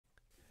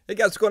Hey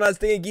guys, what's going on? It's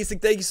Dan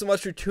Gheesling. Thank you so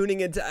much for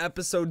tuning into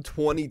episode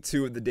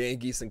 22 of the Dan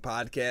Gheesling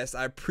Podcast.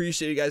 I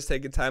appreciate you guys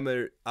taking time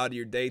out of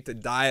your day to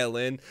dial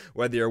in,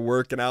 whether you're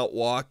working out,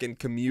 walking,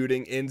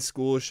 commuting, in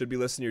school, should be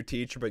listening to your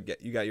teacher,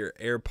 but you got your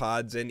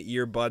AirPods in,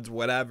 earbuds,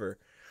 whatever.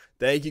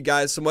 Thank you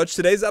guys so much.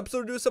 Today's episode,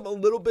 we're doing something a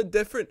little bit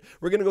different.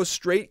 We're going to go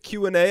straight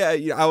Q&A.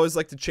 I always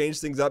like to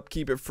change things up,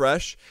 keep it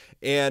fresh.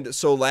 And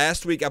so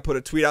last week I put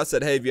a tweet out,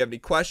 said, hey, if you have any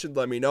questions,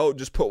 let me know.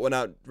 Just put one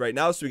out right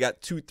now. So we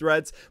got 2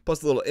 threads,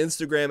 plus a little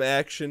Instagram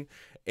action.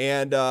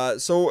 And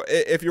so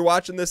if you're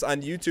watching this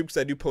on YouTube, because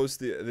I do post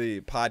the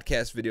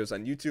podcast videos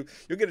on YouTube,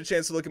 you'll get a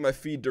chance to look at my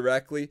feed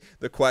directly,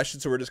 the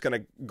questions. So we're just going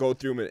to go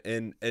through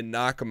them and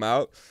knock them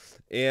out.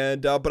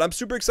 And but I'm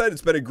super excited.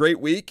 It's been a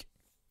great week.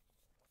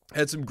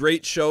 Had some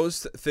great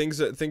shows.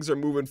 Things are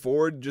moving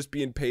forward. Just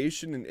being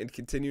patient and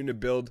continuing to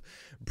build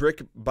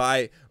brick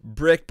by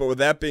brick. But with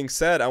that being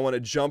said, I want to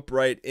jump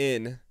right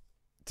in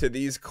to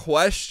these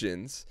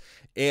questions,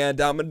 and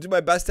I'm going to do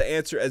my best to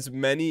answer as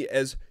many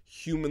as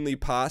humanly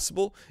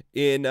possible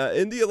in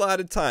the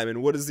allotted time.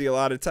 And what is the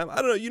allotted time?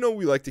 I don't know.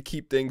 We like to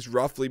keep things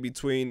roughly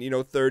between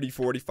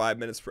 30-45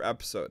 minutes per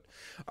episode.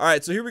 All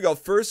right, so here we go.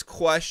 First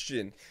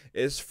question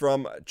is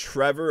from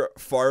Trevor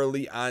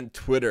Farley on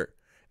Twitter.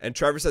 And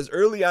Trevor says,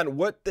 early on,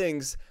 what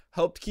things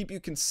helped keep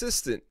you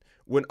consistent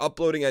when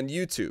uploading on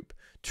YouTube?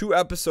 2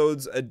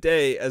 episodes a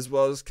day, as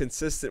well as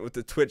consistent with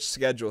the Twitch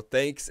schedule.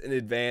 Thanks in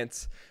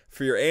advance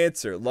for your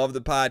answer. Love the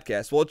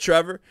podcast. Well,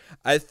 Trevor,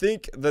 I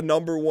think the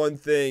number one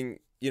thing,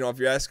 if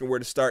you're asking where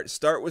to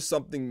start with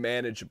something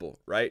manageable,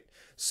 right?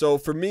 So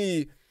for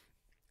me,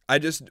 I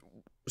just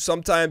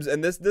sometimes,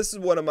 and this is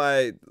one of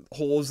my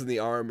holes in the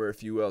armor,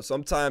 if you will.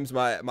 Sometimes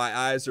my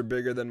eyes are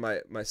bigger than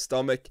my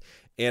stomach,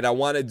 and I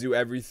want to do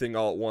everything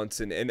all at once.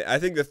 And I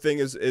think the thing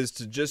is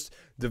to just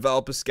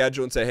develop a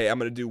schedule and say, hey, I'm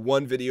going to do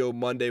one video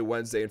Monday,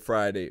 Wednesday, and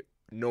Friday,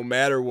 no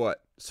matter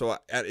what. So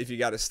if you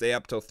got to stay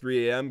up till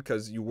 3 a.m.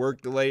 because you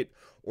worked late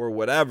or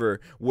whatever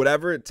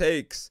it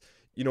takes,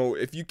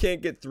 if you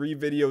can't get 3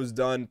 videos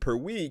done per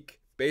week,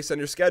 based on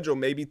your schedule,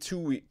 maybe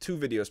 2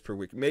 videos per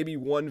week, maybe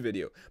 1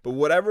 video. But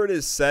whatever it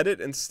is, set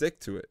it and stick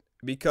to it.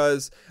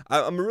 Because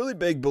I'm a really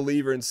big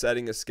believer in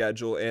setting a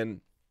schedule, and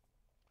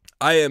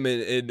I am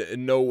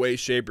in no way,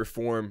 shape, or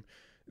form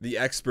the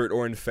expert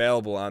or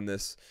infallible on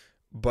this.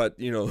 But,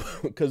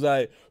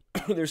 because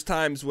there's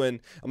times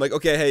when I'm like,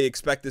 okay, hey,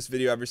 expect this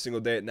video every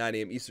single day at 9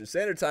 a.m. Eastern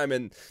Standard Time,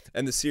 and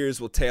the series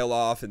will tail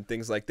off and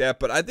things like that.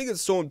 But I think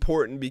it's so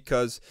important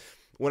because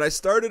when I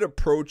started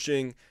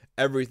approaching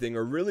everything,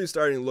 or really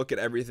starting to look at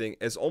everything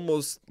as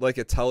almost like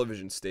a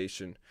television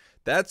station,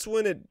 that's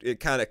when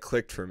it kind of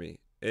clicked for me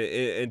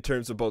in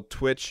terms of both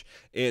Twitch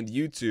and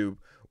YouTube,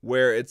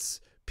 where it's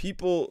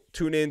people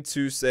tune in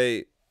to,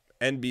 say,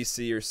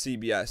 NBC or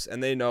CBS,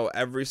 and they know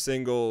every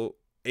single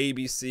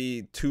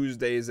ABC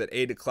Tuesdays at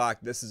 8 o'clock,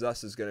 This Is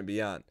Us is going to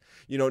be on.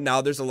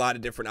 Now there's a lot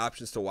of different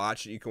options to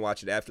watch it. You can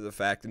watch it after the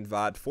fact in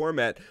VOD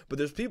format, but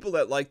there's people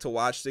that like to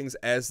watch things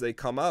as they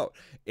come out.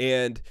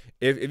 And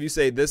if you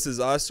say This Is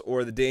Us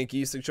or the Dan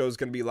Gheesling Show is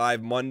going to be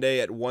live Monday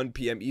at 1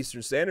 p.m.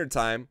 Eastern Standard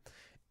Time,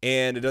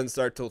 and it doesn't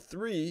start till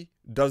 3,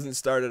 doesn't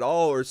start at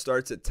all, or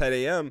starts at 10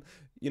 a.m.,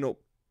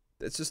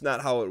 that's just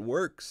not how it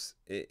works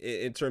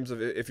in terms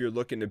of if you're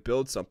looking to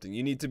build something.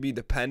 You need to be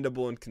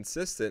dependable and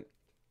consistent.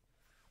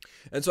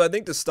 And so I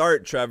think to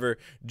start, Trevor,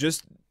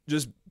 just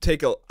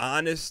take an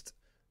honest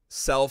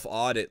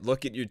self-audit.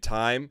 Look at your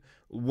time.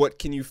 What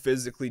can you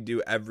physically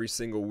do every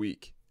single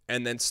week?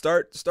 And then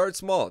start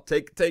small.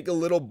 Take a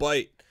little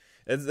bite.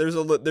 And there's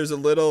a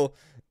little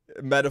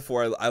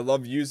metaphor I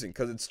love using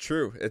because it's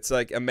true. It's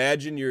like,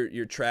 imagine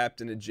you're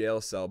trapped in a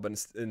jail cell, but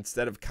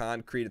instead of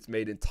concrete, it's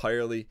made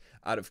entirely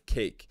out of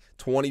cake.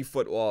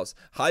 20-foot walls.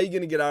 How are you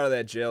going to get out of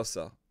that jail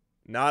cell?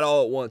 Not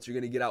all at once. You're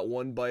going to get out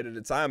one bite at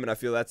a time, and I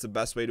feel that's the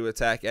best way to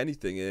attack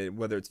anything,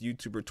 whether it's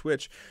YouTube or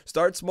Twitch.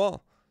 Start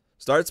small.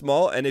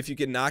 And if you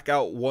can knock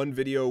out 1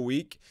 video a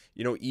week,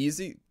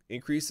 easy,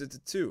 increase it to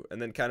 2, and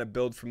then kind of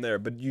build from there.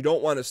 But you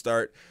don't want to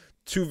start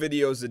 2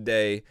 videos a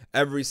day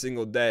every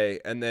single day,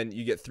 and then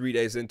you get 3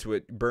 days into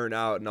it, burn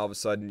out, and all of a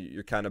sudden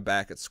you're kind of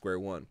back at square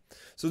one.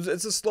 So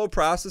it's a slow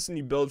process, and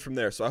you build from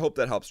there. So I hope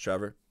that helps,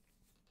 Trevor.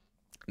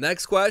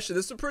 Next question.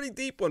 This is a pretty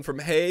deep one from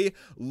Hey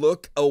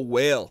Look a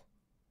Whale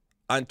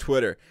on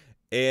Twitter.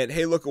 And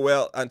Hey Look a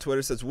Whale on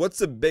Twitter says, what's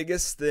the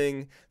biggest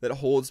thing that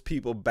holds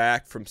people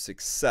back from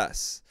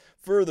success?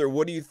 Further,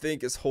 what do you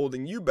think is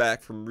holding you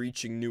back from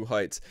reaching new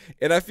heights?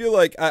 And I feel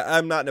like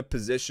I'm not in a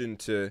position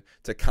to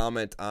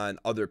comment on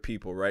other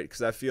people, right?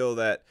 Because I feel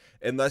that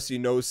unless you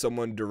know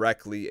someone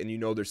directly and you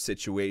know their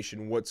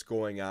situation, what's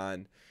going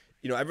on,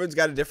 everyone's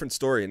got a different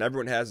story, and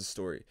everyone has a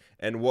story.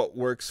 And what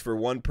works for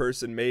one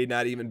person may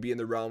not even be in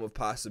the realm of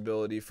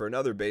possibility for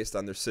another based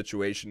on their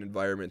situation,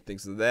 environment,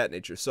 things of that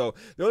nature. So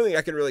the only thing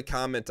I can really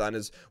comment on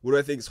is what do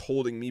I think is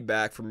holding me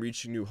back from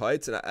reaching new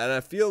heights? And I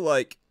feel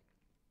like,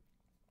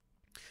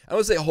 I don't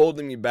want to say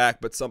holding me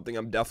back, but something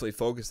I'm definitely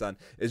focused on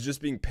is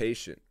just being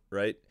patient,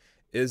 right?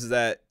 Is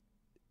that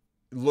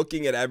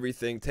looking at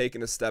everything,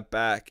 taking a step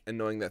back, and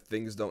knowing that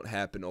things don't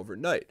happen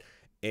overnight.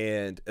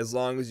 And as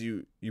long as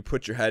you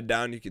put your head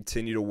down, you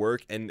continue to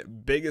work,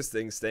 and biggest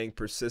thing, staying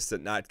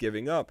persistent, not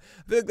giving up.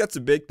 I feel like that's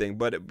a big thing.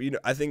 But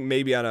I think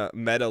maybe on a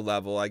meta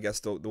level, I guess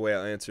the way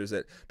I'll answer is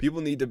that people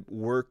need to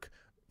work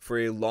for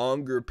a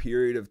longer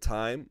period of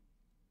time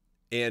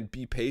and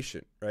be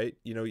patient, right?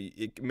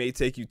 It may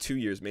take you 2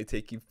 years, may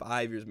take you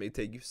 5 years, may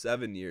take you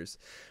 7 years.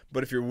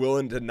 But if you're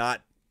willing to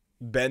not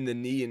bend the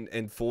knee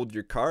and fold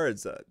your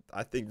cards,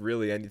 I think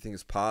really anything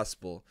is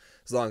possible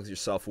as long as you're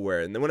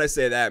self-aware. And then when I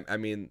say that, I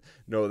mean,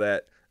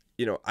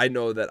 I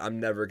know that I'm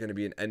never going to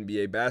be an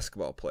NBA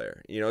basketball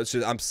player. It's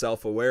just I'm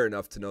self-aware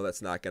enough to know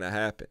that's not going to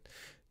happen.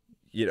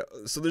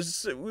 So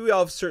we all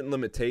have certain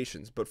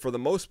limitations, but for the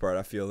most part,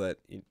 I feel that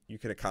you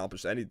can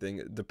accomplish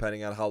anything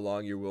depending on how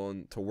long you're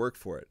willing to work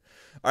for it.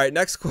 All right,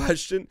 next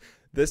question.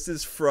 This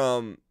is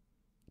from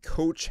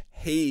Coach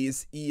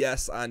Hayes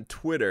ES on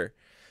Twitter.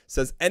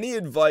 Says, any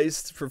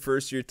advice for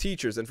first-year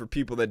teachers? And for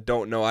people that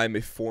don't know, I'm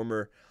a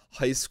former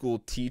high school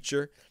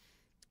teacher,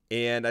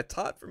 and I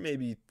taught for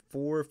maybe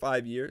 4 or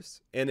 5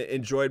 years and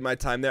enjoyed my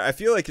time there. I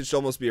feel like it should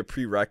almost be a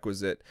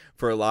prerequisite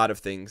for a lot of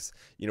things,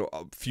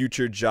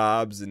 future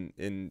jobs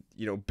and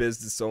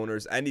business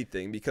owners,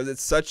 anything, because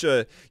it's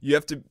you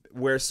have to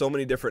wear so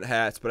many different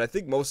hats. But I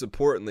think most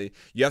importantly,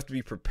 you have to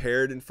be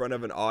prepared in front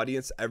of an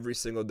audience every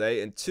single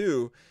day. And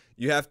 2,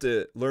 you have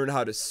to learn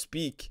how to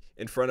speak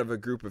in front of a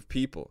group of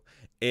people.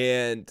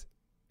 And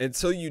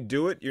until you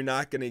do it, you're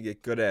not going to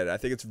get good at it. I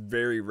think it's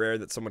very rare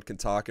that someone can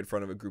talk in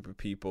front of a group of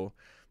people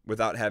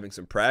without having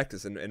some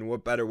practice. And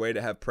what better way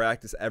to have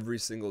practice every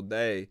single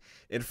day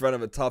in front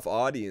of a tough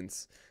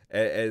audience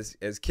as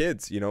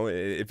kids?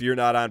 If you're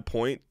not on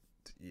point,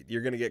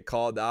 you're going to get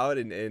called out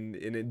in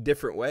a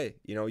different way.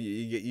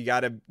 You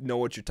got to know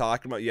what you're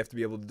talking about. You have to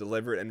be able to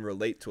deliver it and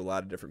relate to a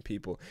lot of different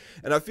people.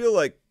 And I feel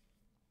like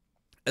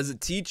as a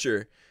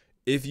teacher,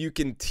 if you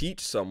can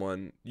teach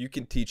someone, you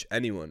can teach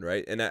anyone,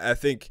 right? And I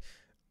think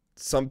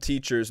some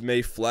teachers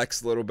may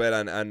flex a little bit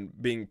on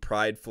being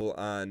prideful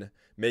on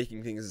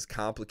making things as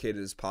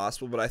complicated as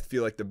possible, but I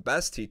feel like the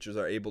best teachers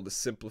are able to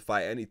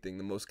simplify anything,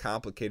 the most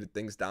complicated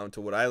things, down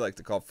to what I like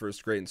to call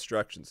first grade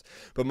instructions.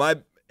 But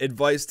my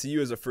advice to you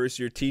as a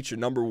first-year teacher,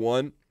 number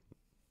 1,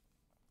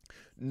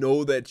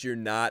 know that you're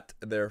not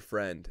their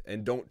friend,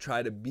 and don't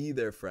try to be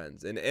their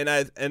friends. And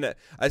I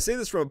say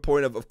this from a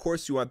point of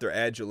course you want their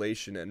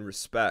adulation and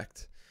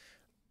respect,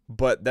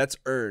 but that's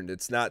earned.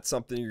 It's not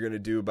something you're going to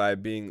do by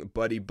being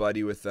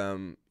buddy with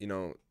them.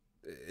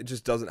 It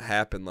just doesn't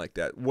happen like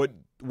that.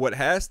 What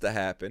has to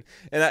happen,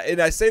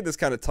 and I say this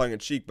kind of tongue in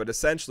cheek, but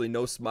essentially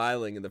no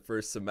smiling in the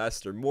first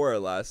semester, more or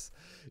less,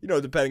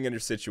 depending on your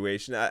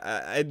situation.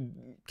 I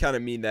kind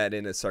of mean that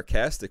in a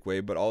sarcastic way,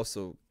 but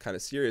also kind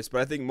of serious.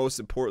 But I think most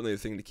importantly, the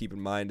thing to keep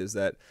in mind is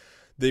that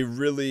they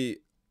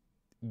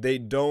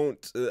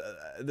don't,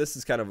 this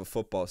is kind of a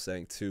football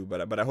saying too,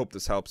 but I hope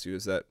this helps you,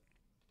 is that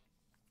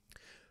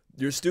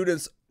your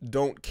students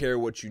don't care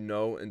what you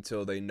know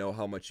until they know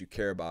how much you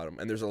care about them.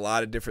 And there's a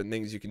lot of different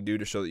things you can do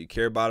to show that you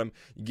care about them.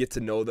 You get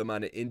to know them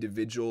on an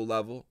individual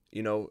level,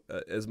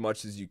 as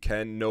much as you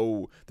can.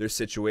 Know their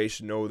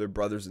situation, know their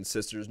brothers and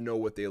sisters, know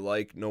what they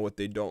like, know what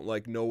they don't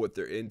like, know what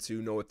they're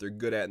into, know what they're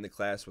good at in the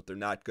class, what they're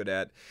not good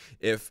at.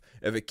 If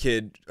a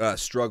kid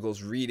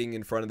struggles reading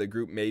in front of the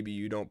group, maybe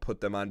you don't put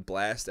them on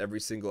blast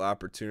every single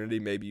opportunity.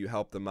 Maybe you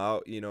help them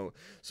out,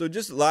 So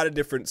just a lot of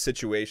different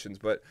situations.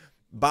 But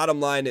bottom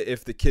line,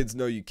 if the kids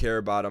know you care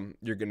about them,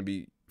 you're going to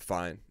be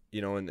fine.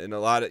 And a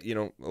lot of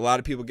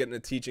people get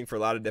into teaching for a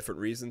lot of different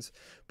reasons.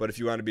 But if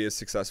you want to be a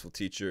successful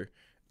teacher,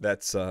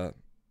 that's my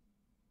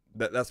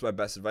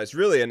best advice,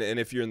 really. And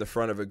if you're in the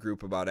front of a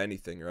group about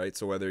anything, right?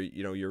 So whether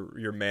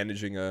you're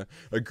managing a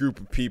group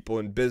of people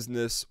in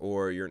business,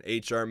 or you're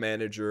an HR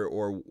manager,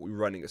 or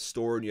running a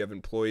store and you have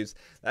employees,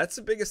 that's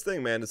the biggest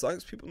thing, man. As long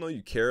as people know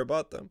you care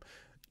about them,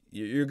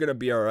 you're going to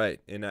be all right.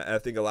 And I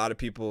think a lot of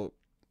people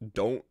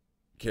don't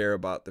care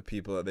about the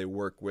people that they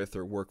work with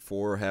or work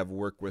for or have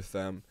worked with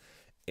them,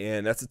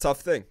 and that's a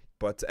tough thing.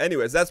 But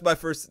anyways, that's my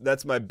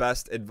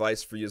best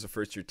advice for you as a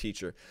first-year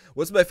teacher.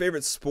 What's my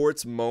favorite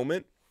sports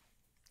moment?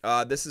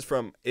 This is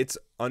from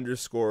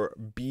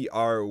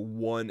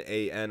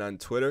its_BR1AN on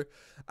Twitter.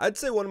 I'd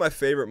say one of my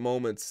favorite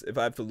moments, if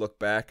I have to look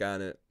back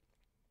on it,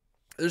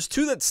 there's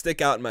 2 that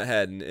stick out in my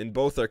head, and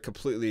both are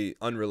completely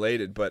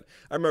unrelated. But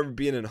I remember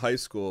being in high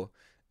school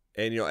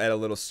and, at a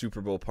little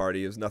Super Bowl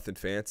party. It was nothing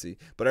fancy.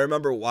 But I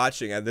remember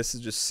watching, and this is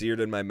just seared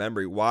in my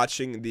memory,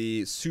 watching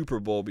the Super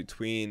Bowl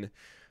between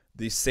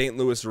the St.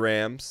 Louis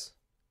Rams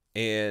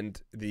and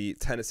the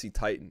Tennessee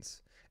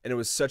Titans. And it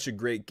was such a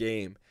great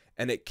game.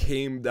 And it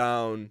came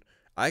down,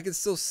 I can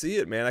still see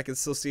it, man. I can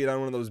still see it on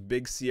one of those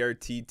big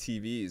CRT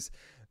TVs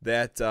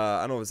that,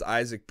 I don't know if it was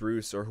Isaac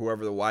Bruce or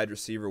whoever the wide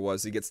receiver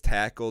was. He gets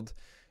tackled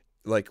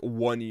like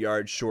 1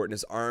 yard short, and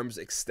his arms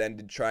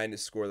extended trying to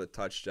score the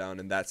touchdown,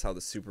 and that's how the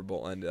Super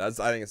Bowl ended. I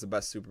think it's the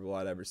best Super Bowl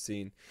I'd ever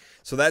seen.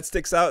 So that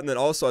sticks out. And then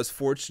also I was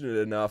fortunate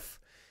enough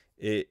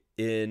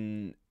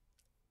in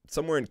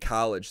somewhere in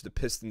college, the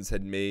Pistons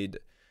had made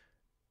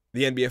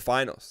the NBA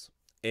Finals.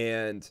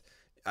 And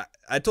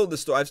I've told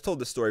this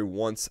story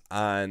once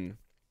on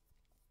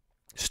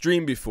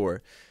streamed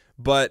before,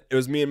 but it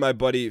was me and my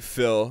buddy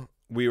Phil.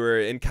 We were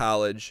in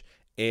college,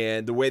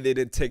 and the way they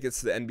did tickets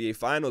to the NBA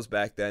Finals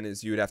back then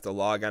is you would have to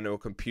log onto a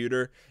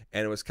computer,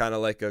 and it was kind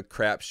of like a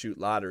crapshoot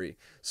lottery.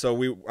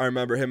 So I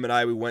remember him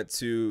and we went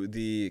to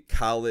the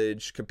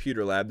college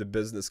computer lab, the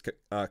business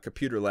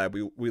computer lab.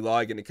 We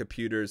log into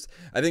computers.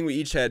 I think we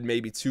each had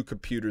maybe 2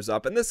 computers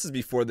up, and this is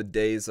before the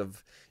days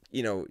of,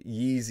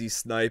 Yeezy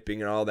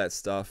sniping and all that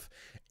stuff.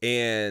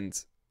 And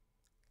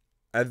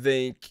I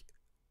think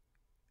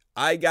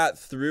I got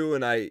through,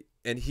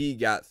 and he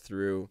got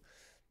through.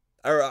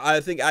 Or I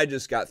think I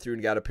just got through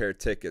and got a pair of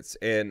tickets,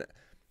 and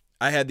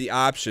I had the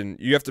option.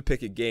 You have to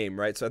pick a game,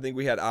 right? So I think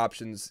we had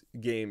options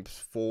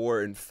games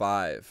 4 and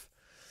 5,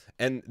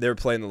 and they were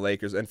playing the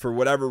Lakers. And for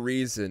whatever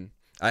reason,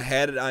 I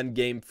had it on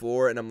game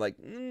 4, and I'm like,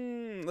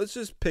 let's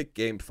just pick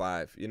game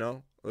 5.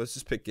 Let's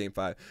just pick game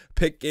 5.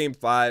 Pick game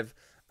 5.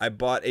 I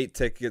bought 8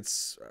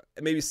 tickets,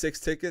 maybe 6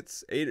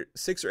 tickets,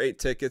 6 or 8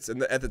 tickets.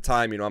 And at the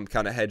time, I'm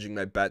kind of hedging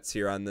my bets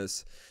here on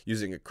this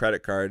using a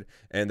credit card,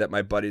 and that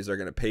my buddies are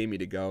going to pay me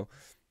to go.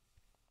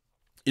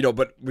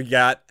 But we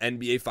got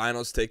NBA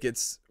Finals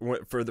tickets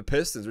for the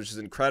Pistons, which is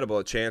incredible.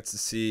 A chance to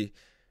see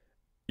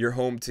your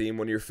home team,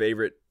 one of your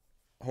favorite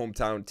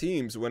hometown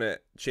teams, win a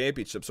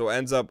championship. So it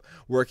ends up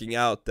working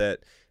out that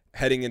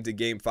heading into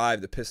Game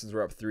 5, the Pistons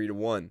were up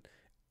 3-1.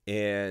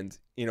 And,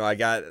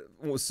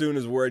 as soon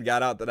as word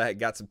got out that I had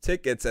got some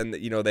tickets and,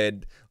 they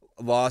had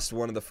lost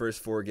one of the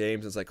first 4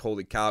 games, it's like,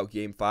 holy cow,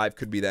 Game 5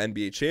 could be the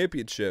NBA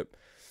championship.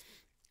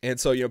 And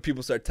so,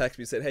 people start texting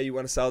me, said, hey, you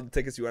want to sell the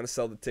tickets? You want to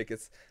sell the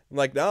tickets? I'm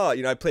like, no,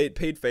 I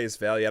paid face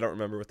value. I don't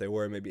remember what they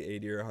were, maybe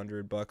 80 or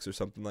 $100 or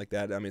something like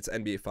that. I mean, it's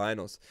NBA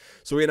Finals.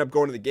 So we end up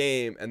going to the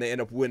game, and they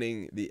end up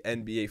winning the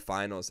NBA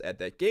Finals at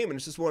that game. And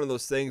it's just one of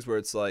those things where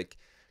it's like,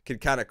 could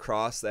kind of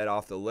cross that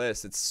off the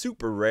list. It's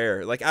super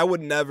rare. Like, I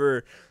would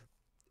never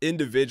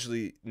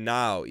individually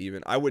now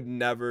even, I would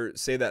never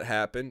say that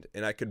happened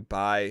and I could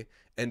buy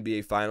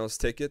NBA Finals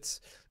tickets.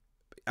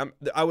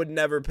 I would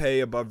never pay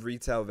above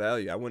retail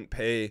value. I wouldn't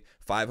pay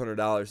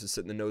 $500 to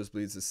sit in the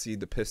nosebleeds to see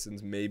the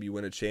Pistons maybe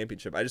win a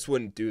championship. I just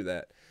wouldn't do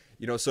that.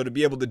 So to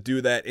be able to do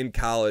that in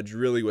college,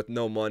 really with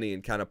no money,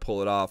 and kind of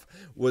pull it off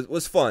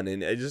was fun,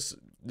 and it just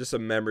a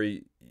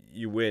memory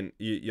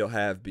you'll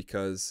have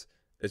because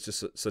it's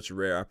just such a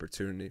rare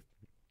opportunity.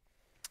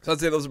 So I'd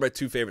say those are my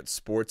 2 favorite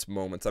sports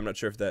moments. I'm not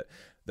sure if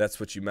that's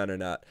what you meant or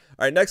not.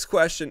 All right, next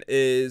question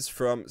is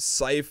from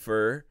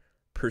Cypher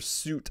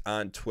Pursuit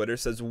on Twitter.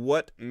 Says,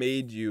 what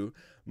made you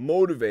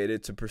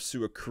motivated to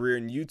pursue a career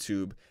in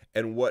YouTube,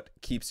 and what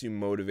keeps you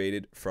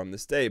motivated from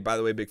this day? By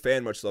the way, big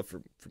fan, much love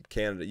from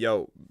Canada.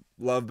 Yo,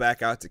 love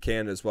back out to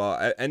Canada as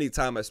well.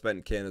 Anytime I spent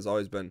in Canada has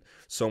always been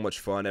so much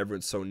fun.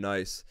 Everyone's so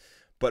nice.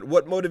 But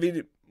what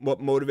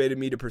motivated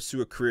me to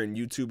pursue a career in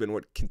YouTube, and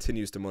what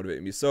continues to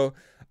motivate me? So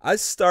I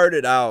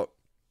started out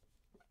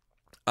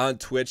on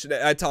Twitch, and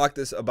I talked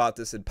about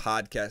this in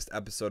podcast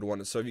episode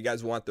 1. So if you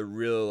guys want the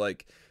real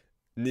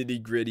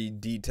nitty-gritty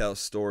detail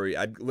story,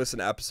 I'd listen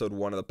to episode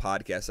 1 of the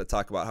podcast. I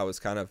talk about how it's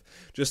kind of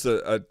just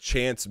a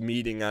chance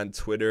meeting on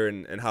Twitter,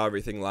 and how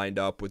everything lined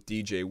up with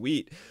DJ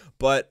Wheat.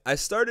 But I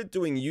started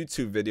doing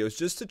YouTube videos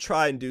just to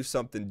try and do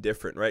something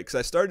different, right? Because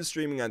I started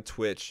streaming on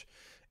Twitch,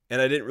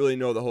 and I didn't really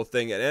know the whole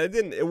thing. And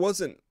it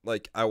wasn't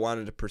like I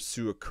wanted to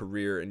pursue a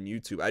career in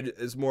YouTube.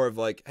 It's more of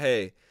like,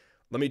 hey,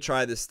 let me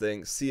try this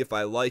thing, see if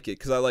I like it,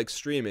 because I like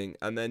streaming,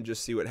 and then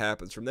just see what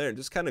happens from there, and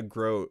just kind of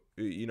grow,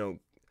 I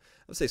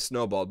would say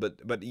snowballed,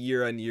 but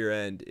year on year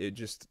end, it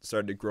just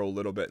started to grow a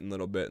little bit and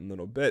little bit and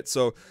little bit.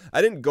 So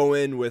I didn't go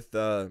in with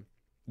the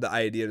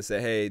idea to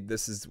say, hey,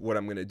 this is what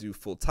I'm going to do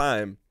full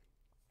time.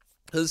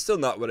 Because it's still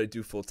not what I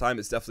do full time.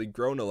 It's definitely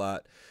grown a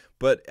lot.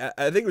 But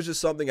I think it was just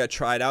something I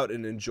tried out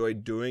and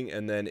enjoyed doing,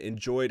 and then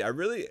I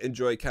really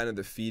enjoyed kind of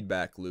the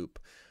feedback loop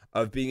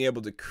of being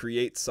able to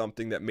create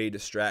something that may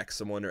distract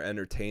someone or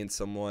entertain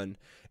someone,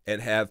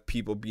 and have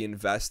people be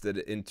invested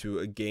into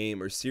a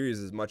game or series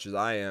as much as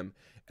I am.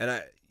 And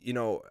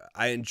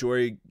I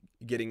enjoy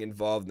getting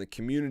involved in the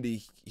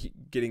community,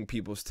 getting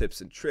people's tips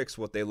and tricks,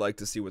 what they like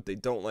to see, what they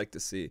don't like to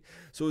see.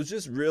 So it was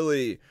just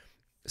really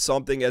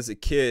something as a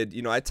kid.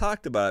 I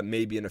talked about it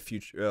maybe in a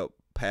future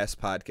past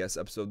podcast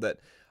episode that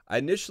I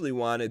initially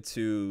wanted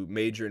to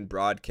major in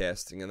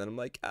broadcasting, and then I'm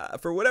like,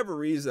 for whatever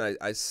reason,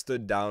 I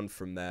stood down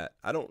from that.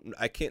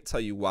 I can't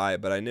tell you why,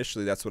 but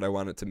initially that's what I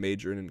wanted to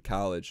major in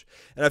college.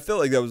 And I felt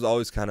like that was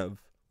always kind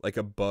of like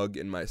a bug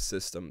in my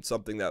system,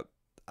 something that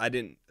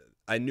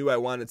I knew I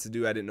wanted to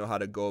do. I didn't know how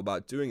to go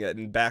about doing it.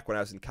 And back when I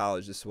was in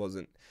college, this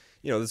wasn't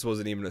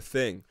even a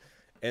thing.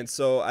 And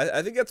so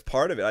I think that's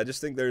part of it. I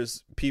just think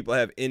there's people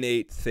have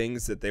innate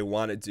things that they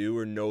want to do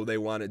or know they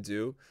want to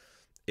do.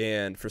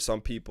 And for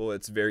some people,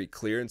 it's very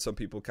clear, and some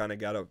people kind of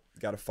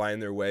gotta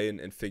find their way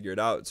and figure it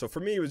out. So for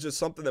me, it was just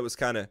something that was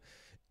kind of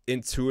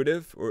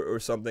intuitive, or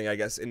something, I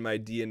guess, in my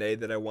DNA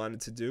that I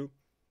wanted to do.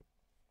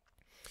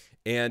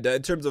 And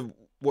in terms of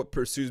what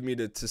pursues me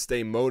to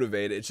stay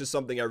motivated. It's just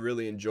something I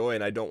really enjoy,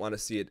 and I don't want to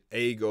see it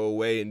A, go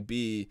away, and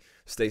B,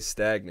 stay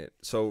stagnant.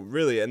 So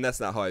really, and that's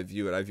not how I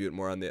view it. I view it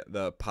more on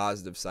the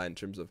positive side in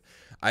terms of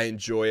I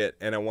enjoy it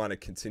and I want to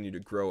continue to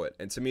grow it.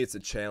 And to me, it's a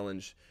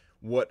challenge.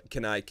 What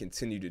can I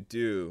continue to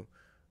do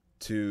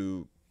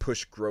to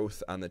push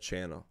growth on the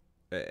channel?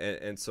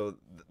 And so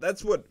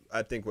that's what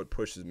I think what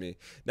pushes me.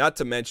 Not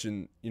to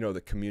mention,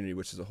 the community,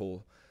 which is a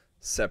whole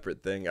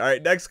separate thing. All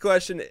right, next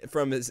question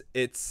from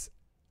it's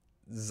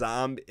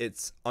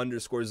 _zombie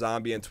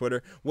on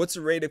Twitter. What's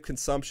the rate of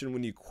consumption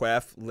when you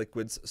quaff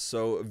liquids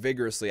so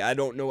vigorously? I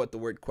don't know what the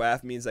word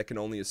quaff means. I can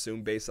only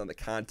assume based on the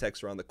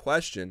context around the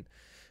question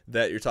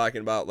that you're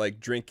talking about,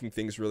 like drinking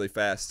things really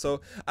fast.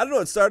 So I don't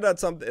know. It started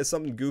out as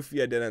something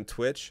goofy I did on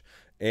Twitch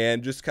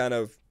and just kind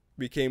of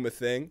became a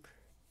thing.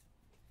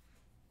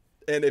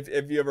 And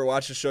if you ever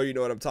watch the show, you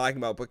know what I'm talking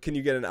about. But can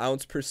you get an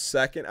ounce per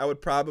second? I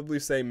would probably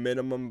say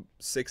minimum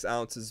 6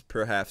 ounces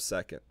per half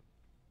second.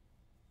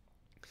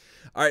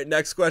 All right,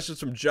 next question is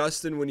from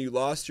Justin. When you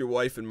lost your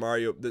wife in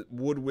Mario, the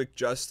Woodwick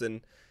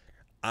Justin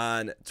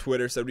on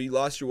Twitter said, when you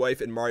lost your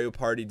wife in Mario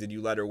Party, did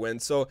you let her win?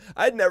 So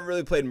I'd never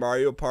really played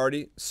Mario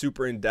Party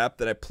super in depth,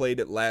 and I played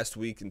it last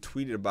week and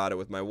tweeted about it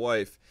with my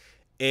wife.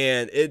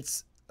 And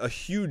it's a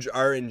huge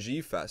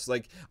RNG fest.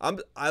 Like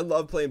I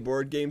love playing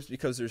board games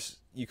because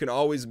you can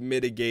always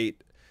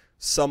mitigate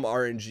some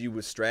RNG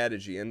with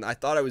strategy, and I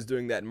thought I was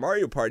doing that in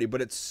Mario Party,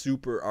 but it's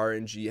super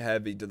RNG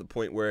heavy to the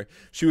point where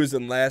she was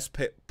in last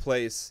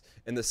place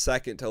in the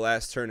second to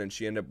last turn and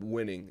she ended up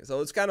winning. So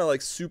it's kind of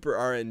like super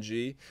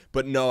RNG,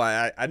 but no,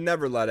 I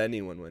never let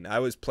anyone win. I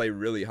always play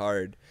really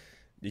hard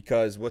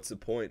because what's the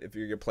point if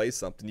you're gonna play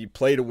something? You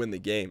play to win the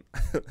game.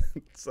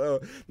 So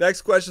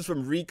next question is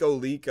from Rico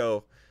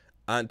Lico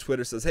on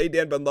Twitter. Says, hey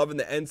Dan, been loving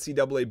the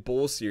NCAA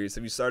Bowl series.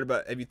 Have you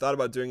thought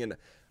about doing an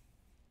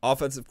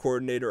offensive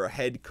coordinator or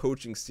head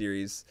coaching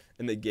series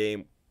in the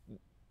game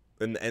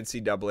in the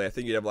NCAA? I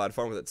think you'd have a lot of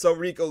fun with it. So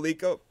Rico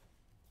Lico,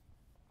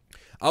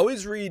 I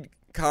always read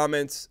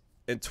comments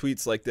and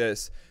tweets like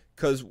this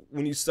because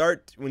when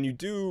you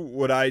do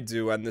what I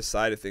do on this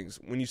side of things,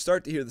 when you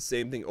start to hear the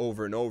same thing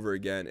over and over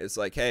again, it's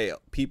like, hey,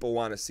 people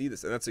want to see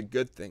this, and that's a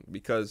good thing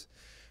because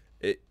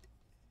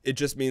it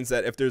just means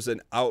that if there's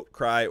an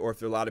outcry or if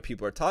there are a lot of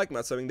people are talking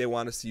about something, they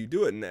want to see you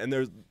do it. And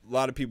there's a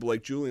lot of people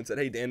like Julian said,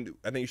 hey, Dan,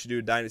 I think you should do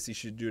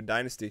a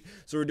dynasty.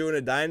 So we're doing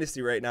a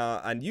dynasty right now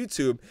on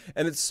YouTube.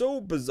 And it's so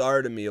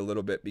bizarre to me a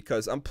little bit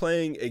because I'm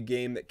playing a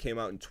game that came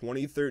out in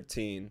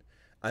 2013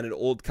 on an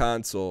old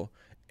console,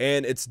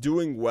 and it's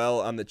doing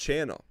well on the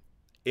channel.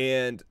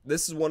 And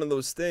this is one of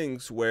those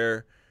things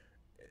where,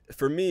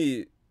 for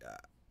me,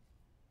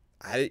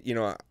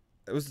 it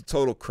was a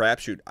total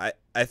crapshoot.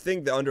 I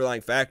think the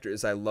underlying factor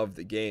is I love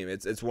the game.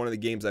 It's one of the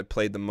games I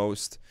played the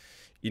most,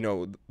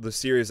 the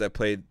series I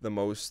played the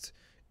most,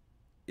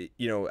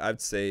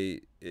 I'd say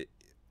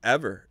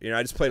ever.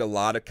 I just played a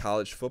lot of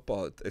college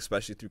football,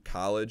 especially through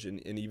college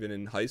and even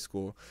in high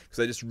school, because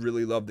I just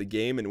really love the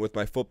game. And with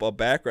my football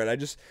background, I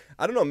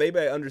don't know, maybe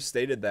I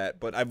understated that,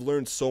 but I've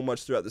learned so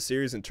much throughout the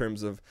series in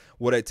terms of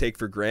what I take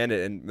for granted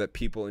and that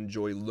people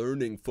enjoy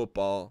learning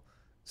football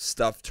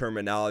stuff,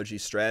 terminology,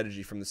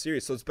 strategy from the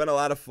series. So it's been a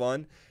lot of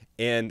fun,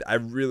 and I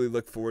really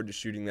look forward to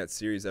shooting that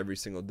series every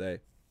single day.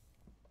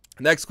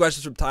 Next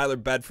question is from Tyler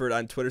Bedford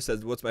on Twitter.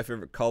 Says, what's my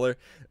favorite color?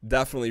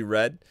 Definitely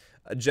red.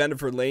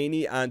 Jennifer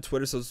Laney on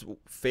Twitter says,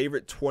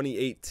 favorite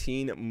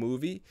 2018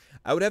 movie?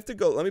 I would have to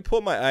go, let me pull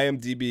up my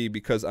IMDb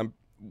because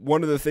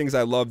one of the things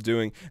I love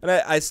doing, and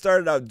I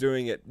started out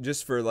doing it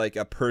just for like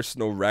a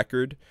personal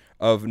record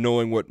of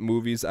knowing what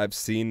movies I've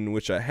seen and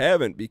which I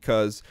haven't,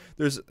 because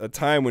there's a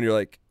time when you're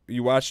like,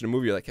 you watch a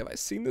movie, you're like, have I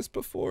seen this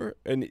before?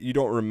 And you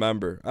don't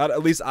remember.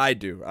 At least I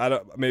do.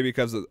 Maybe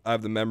because I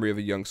have the memory of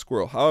a young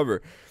squirrel.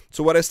 However,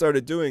 so what I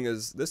started doing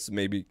is, this is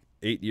maybe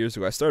 8 years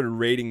ago, I started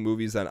rating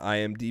movies on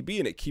IMDb,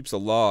 and it keeps a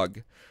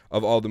log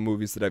of all the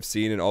movies that I've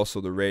seen and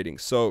also the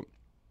ratings. So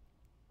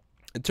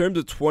in terms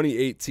of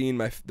 2018,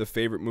 the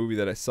favorite movie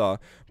that I saw,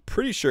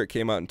 pretty sure it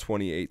came out in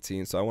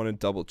 2018, so I want to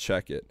double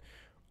check it.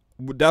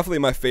 Definitely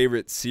my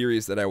favorite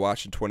series that I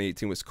watched in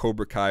 2018 was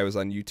Cobra Kai. It was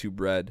on YouTube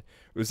Red.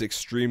 It was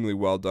extremely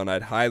well done.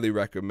 I'd highly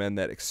recommend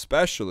that,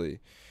 especially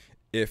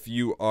if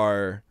you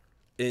are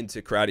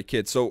into Karate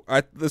Kid. So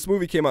this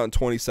movie came out in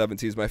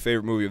 2017. My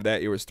favorite movie of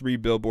that year was 3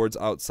 Billboards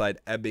Outside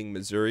Ebbing,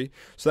 Missouri.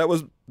 So that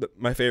was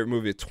my favorite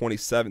movie of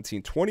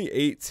 2017.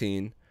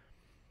 2018,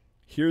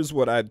 here's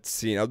what I've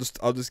seen.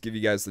 I'll just give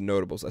you guys the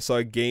notables. I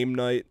saw Game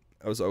Night.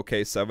 I was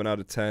okay, 7 out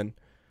of 10.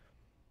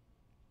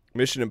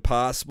 Mission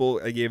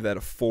Impossible, I gave that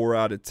a 4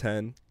 out of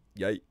 10.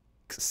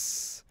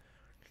 Yikes.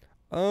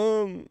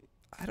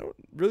 I don't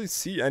really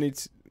see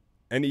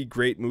any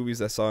great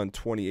movies I saw in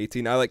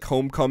 2018. I like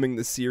Homecoming,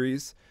 the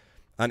series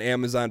on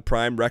Amazon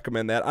Prime.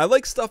 Recommend that. I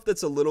like stuff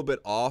that's a little bit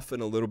off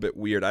and a little bit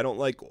weird.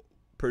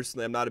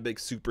 Personally, I'm not a big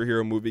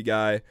superhero movie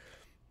guy.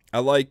 I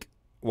like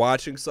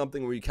watching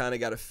something where you kind of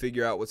got to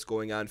figure out what's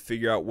going on,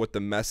 figure out what the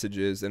message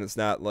is, and it's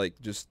not like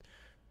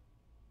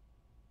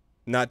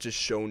not just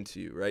shown to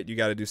you, right? You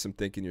got to do some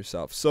thinking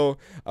yourself. So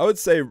I would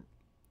say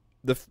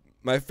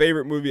my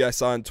favorite movie I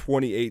saw in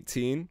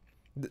 2018.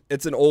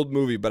 It's an old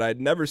movie, but I'd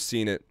never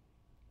seen it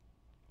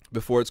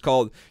before.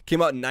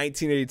 Came out in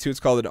 1982. It's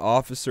called An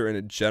Officer and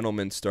a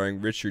Gentleman,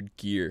 starring Richard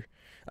Gere.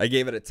 I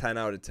gave it a 10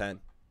 out of 10.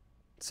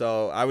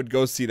 So I would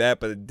go see that,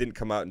 but it didn't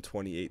come out in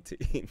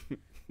 2018.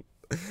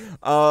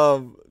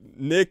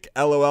 Nick,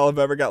 LOL, have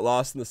ever got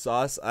lost in the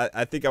sauce?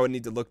 I think I would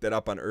need to look that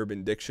up on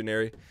Urban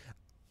Dictionary.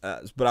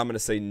 But I'm going to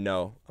say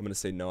no. I'm going to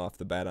say no off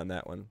the bat on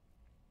that one.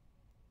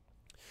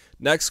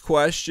 Next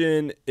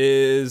question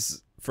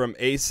is from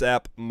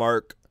ASAP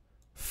Mark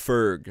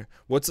Ferg.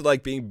 What's it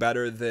like being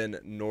better than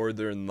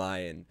Northern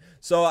Lion?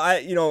 So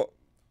I'm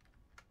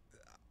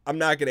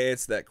not going to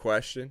answer that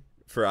question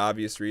for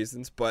obvious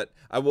reasons, but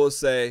I will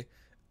say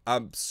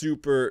I'm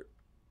super,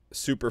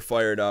 super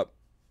fired up.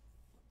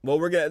 Well,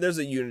 there's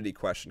a Unity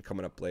question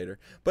coming up later,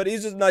 but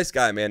he's just a nice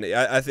guy, man.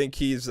 I think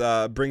he's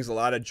brings a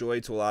lot of joy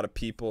to a lot of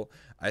people.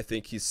 I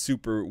think he's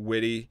super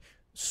witty,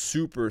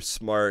 super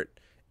smart,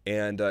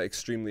 and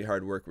extremely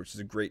hard work, which is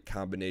a great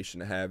combination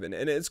to have. And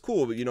it's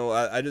cool.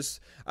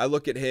 I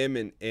look at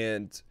him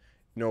and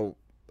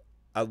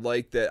I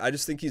like that. I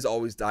just think he's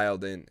always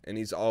dialed in, and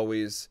he's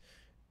always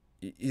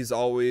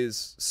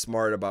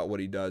smart about what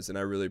he does, and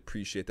I really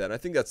appreciate that. And I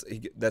think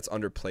that's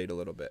underplayed a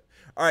little bit.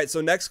 All right, so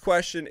next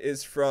question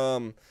is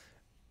from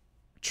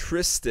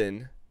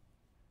Tristan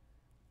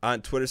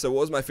on Twitter. So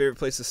what was my favorite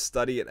place to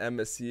study at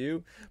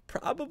MSU?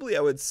 Probably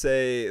I would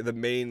say the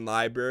main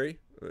library.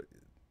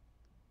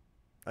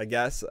 I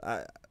guess.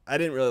 I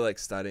didn't really like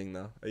studying,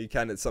 though.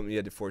 It's something you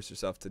had to force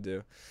yourself to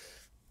do.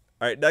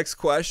 All right, next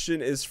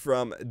question is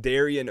from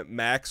Darian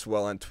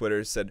Maxwell on Twitter.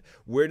 It said,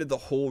 where did the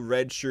whole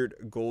red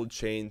shirt gold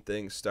chain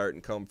thing start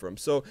and come from?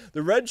 So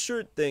the red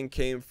shirt thing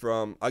came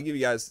from, I'll give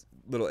you guys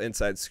a little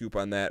inside scoop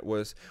on that,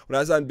 was when I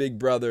was on Big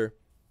Brother,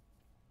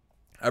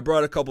 I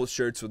brought a couple of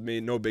shirts with me,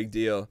 no big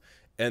deal.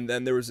 And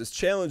then there was this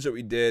challenge that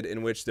we did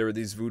in which there were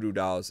these voodoo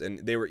dolls, and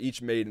they were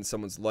each made in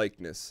someone's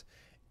likeness.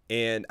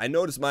 And I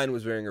noticed mine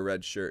was wearing a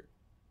red shirt.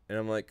 And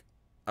I'm like,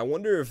 I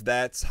wonder if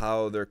that's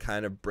how they're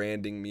kind of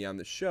branding me on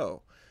the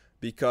show.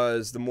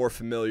 Because the more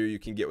familiar you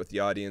can get with the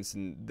audience,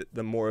 and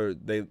the more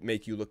they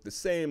make you look the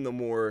same, the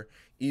more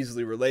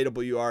easily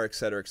relatable you are, et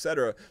cetera, et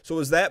cetera. So it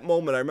was that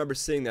moment, I remember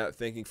seeing that,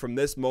 thinking, from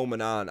this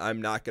moment on,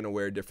 I'm not going to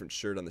wear a different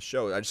shirt on the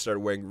show. I just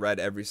started wearing red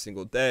every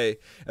single day.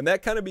 And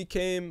that kind of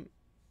became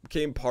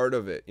part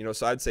of it.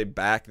 So I'd say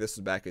this was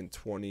back in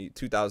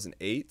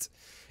 2008.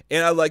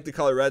 And I like the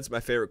color red. It's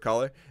my favorite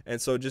color. And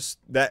so just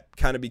that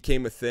kind of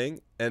became a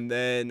thing. And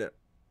then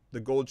the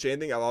gold chain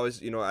thing, I've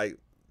always,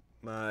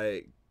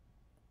 my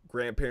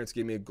grandparents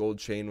gave me a gold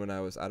chain when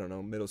I was,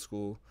 middle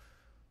school,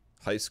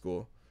 high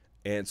school.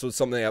 And so it's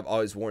something I've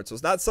always worn. So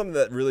it's not something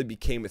that really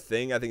became a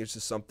thing. I think it's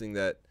just something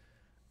that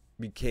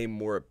became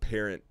more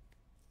apparent,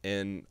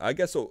 and I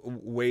guess a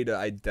way to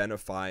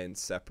identify and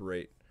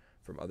separate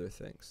from other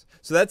things.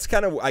 So that's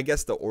kind of, I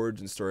guess, the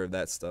origin story of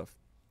that stuff.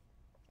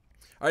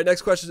 All right,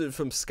 next question is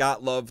from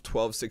Scott Love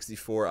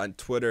 1264 on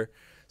Twitter.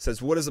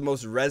 Says, what is the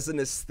most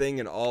resinous thing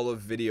in all of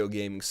video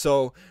gaming?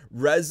 So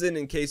resin,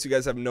 in case you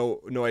guys have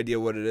no idea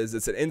what it is,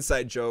 it's an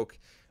inside joke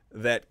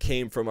that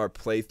came from our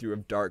playthrough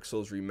of Dark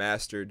Souls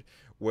Remastered,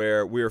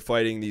 where we were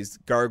fighting these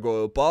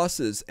gargoyle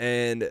bosses,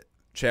 and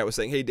chat was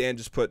saying, hey, Dan,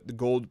 just put the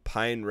gold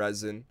pine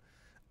resin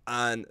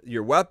on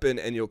your weapon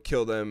and you'll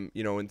kill them,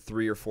 in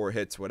 3 or 4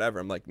 hits, whatever.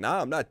 I'm like,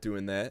 nah, I'm not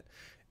doing that.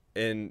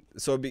 And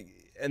so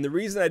and the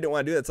reason I don't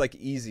want to do that, it's like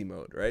easy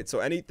mode, right?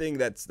 So anything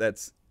that's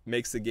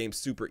makes the game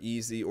super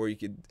easy, or you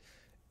could,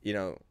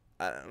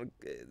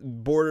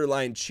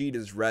 borderline cheat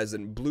is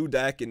resin. Blue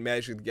Deck in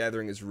Magic the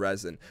Gathering is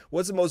resin.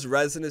 What's the most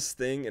resinous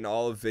thing in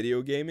all of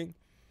video gaming?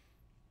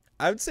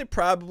 I would say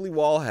probably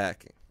wall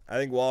hacking. I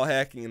think wall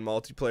hacking in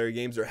multiplayer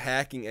games, or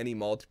hacking any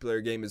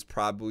multiplayer game, is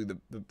probably the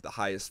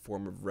highest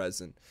form of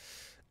resin.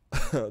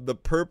 The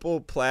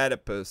Purple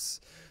Platypus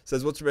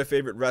says, what's my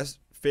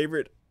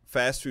favorite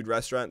fast food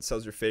restaurant?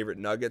 Sells your favorite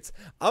nuggets.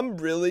 I'm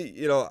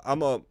really,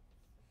 I'm a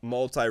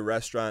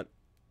multi-restaurant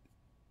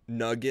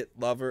nugget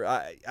lover.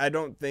 I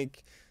don't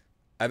think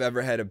I've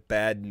ever had a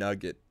bad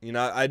nugget.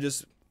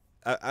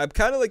 I'm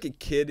kind of like a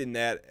kid in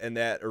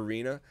that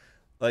arena.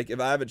 Like, if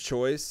I have a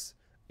choice,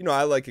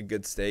 I like a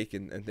good steak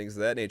and things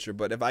of that nature,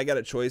 but if I got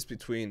a choice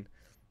between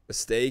a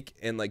steak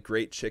and like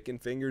great chicken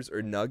fingers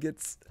or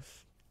nuggets,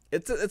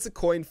 it's a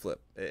coin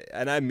flip.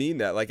 And I mean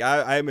that. Like,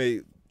 I'm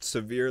a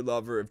severe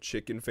lover of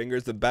chicken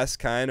fingers. The best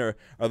kind are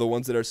the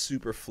ones that are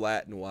super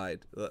flat and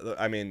wide.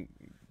 I mean,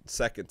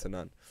 second to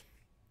none.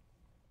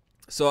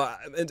 So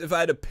if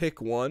I had to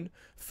pick one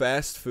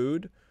fast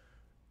food,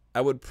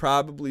 I would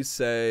probably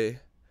say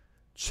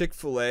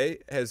Chick-fil-A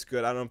has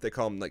good, I don't know if they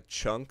call them like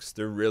chunks.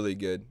 They're really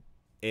good.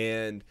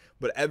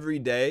 But every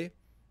day,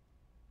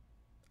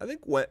 I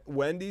think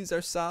Wendy's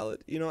are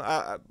solid.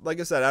 Like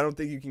I said, I don't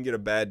think you can get a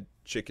bad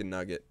chicken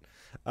nugget.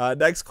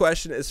 Next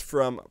question is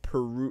from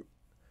Pertuset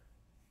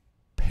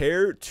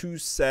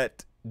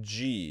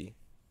G.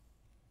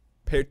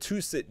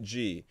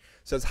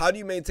 Says, how do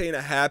you maintain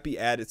a happy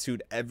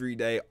attitude every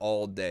day,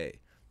 all day?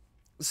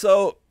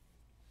 So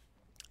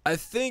I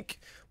think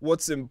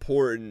what's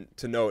important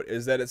to note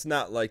is that it's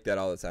not like that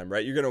all the time,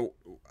 right?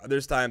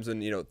 There's times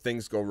when,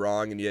 things go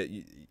wrong and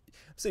you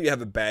say you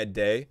have a bad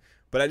day,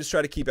 but I just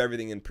try to keep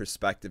everything in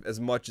perspective as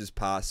much as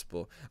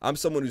possible. I'm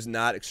someone who's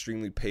not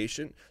extremely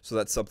patient, so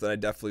that's something I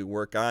definitely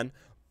work on.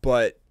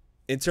 But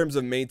in terms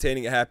of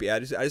maintaining a happy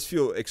attitude, I just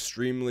feel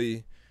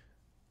extremely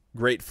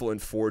grateful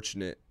and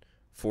fortunate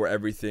for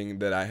everything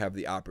that I have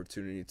the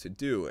opportunity to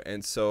do.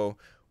 And so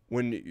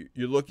when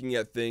you're looking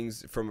at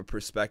things from a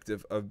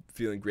perspective of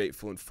feeling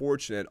grateful and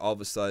fortunate, all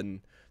of a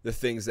sudden the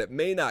things that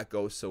may not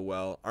go so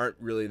well aren't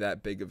really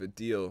that big of a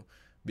deal,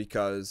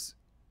 because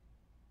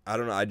I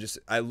don't know,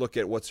 I look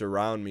at what's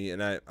around me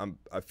and I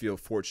feel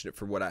fortunate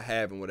for what I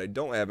have and what I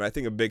don't have. And I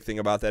think a big thing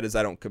about that is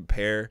I don't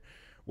compare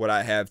what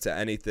I have to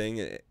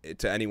anything,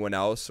 to anyone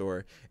else,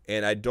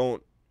 and I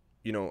don't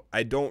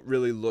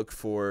really look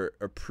for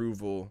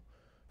approval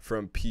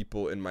from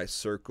people in my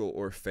circle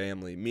or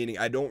family, meaning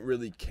I don't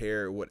really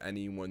care what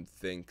anyone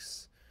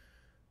thinks,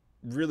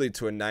 really,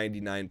 to a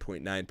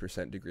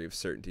 99.9% degree of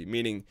certainty,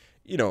 meaning,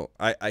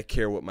 I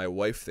care what my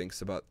wife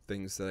thinks about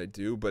things that I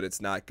do, but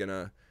it's not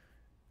gonna,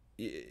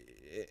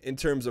 in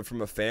terms of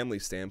from a family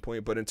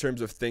standpoint, but in terms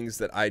of things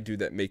that I do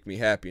that make me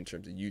happy, in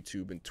terms of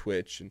YouTube and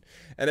Twitch and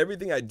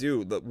everything I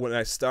do, when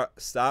I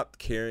stopped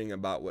caring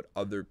about what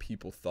other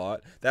people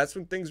thought, that's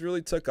when things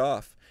really took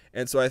off.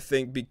 And so I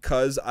think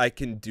because I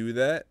can do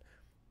that,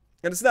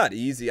 and it's not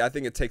easy, I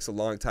think it takes a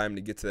long time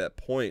to get to that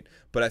point,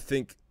 but I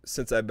think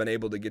since I've been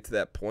able to get to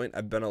that point,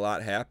 I've been a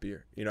lot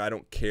happier. I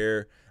don't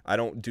care. I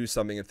don't do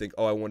something and think,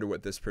 oh, I wonder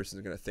what this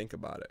person's going to think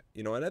about it.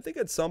 And I think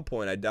at some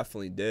point I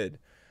definitely did.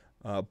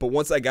 But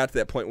once I got to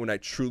that point when I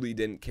truly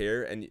didn't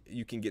care, and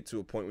you can get to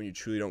a point when you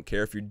truly don't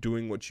care if you're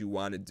doing what you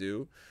want to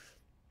do,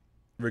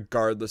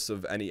 regardless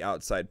of any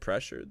outside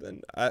pressure,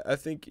 then I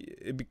think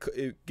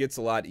it gets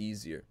a lot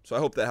easier. So I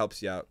hope that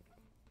helps you out.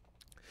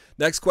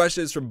 Next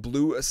question is from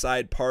Blue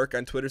Aside Park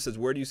on Twitter. It says,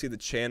 where do you see the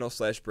channel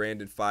 /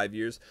 brand in 5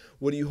 years?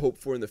 What do you hope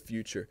for in the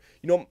future?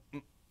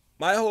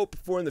 My hope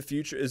for in the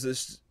future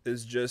is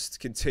just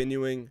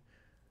continuing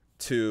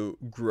to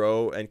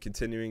grow and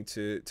continuing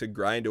to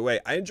grind away.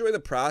 I enjoy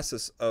the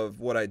process of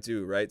what I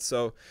do, right?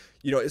 So,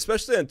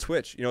 especially on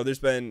Twitch,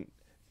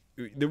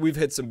 we've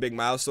hit some big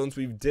milestones.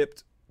 We've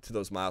dipped to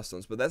those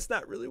milestones, but that's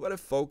not really what I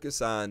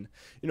focus on.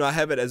 I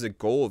have it as a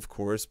goal, of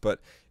course,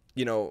 but,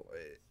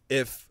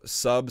 if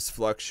subs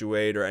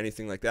fluctuate or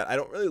anything like that, I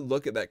don't really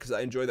look at that because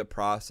I enjoy the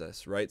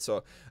process, right?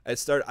 So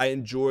I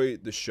enjoy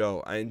the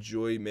show. I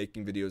enjoy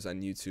making videos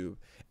on YouTube,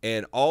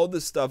 and all the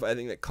stuff I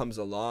think that comes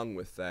along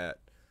with that,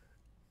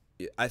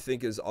 I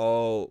think is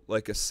all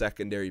like a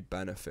secondary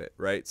benefit,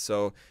 right?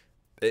 So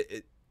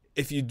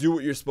if you do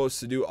what you're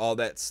supposed to do, all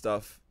that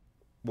stuff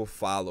will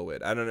follow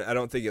it. I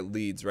don't think it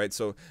leads, right?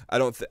 So I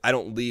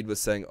don't lead with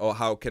saying, oh,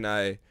 how can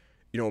I,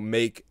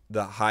 make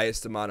the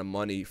highest amount of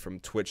money from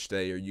Twitch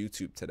today or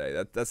YouTube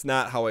today. That's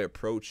not how I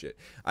approach it.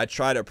 I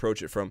try to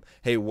approach it from,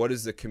 hey, what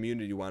does the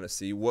community want to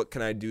see? What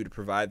can I do to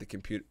provide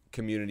the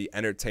community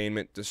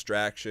entertainment,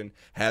 distraction,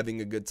 having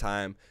a good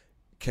time,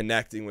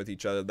 connecting with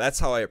each other? That's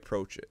how I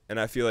approach it. And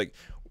I feel like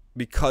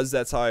because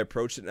that's how I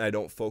approach it and I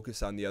don't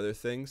focus on the other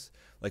things,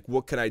 like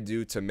what can I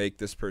do to make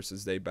this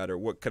person's day better?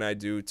 What can I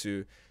do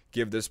to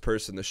give this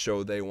person the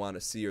show they want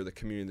to see, or the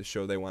community the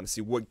show they want to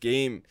see? What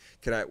game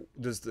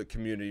does the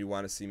community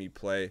want to see me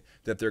play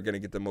that they're going to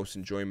get the most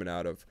enjoyment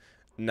out of?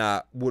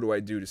 Not what do I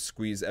do to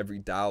squeeze every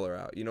dollar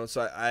out?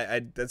 So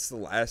I that's the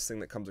last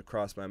thing that comes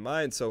across my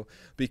mind. So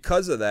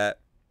because of that,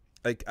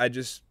 like I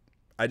just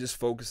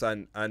focus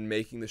on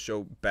making the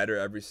show better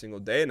every single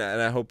day, and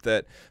I hope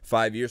that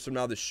 5 years from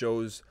now the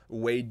show's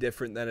way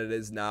different than it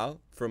is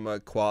now from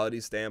a quality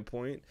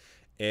standpoint.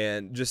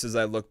 And just as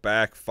I look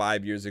back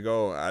 5 years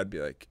ago, I'd be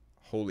like,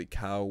 holy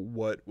cow,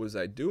 what was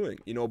I doing?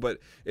 But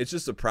it's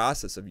just a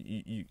process of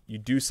you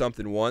do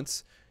something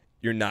once,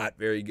 you're not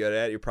very good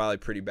at it, you're probably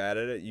pretty bad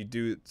at it. You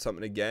do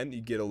something again,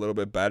 you get a little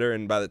bit better,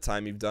 and by the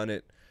time you've done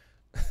it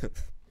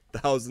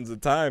thousands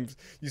of times,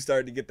 you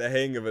start to get the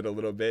hang of it a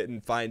little bit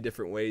and find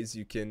different ways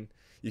you can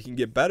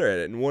get better at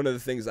it. And one of the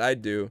things I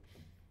do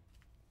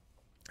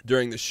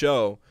during the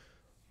show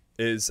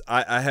is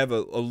I have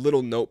a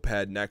little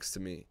notepad next to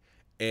me,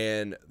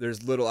 and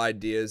there's little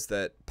ideas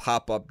that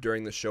pop up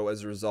during the show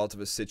as a result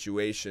of a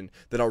situation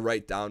that I'll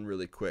write down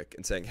really quick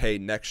and saying, hey,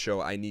 next show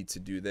I need to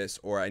do this,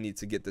 or I need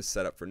to get this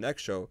set up for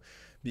next show,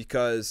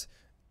 because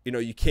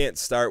you can't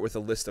start with a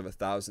list of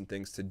 1,000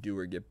 things to do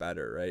or get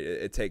better, right?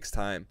 It takes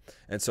time.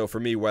 And so for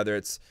me, whether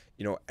it's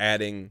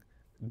adding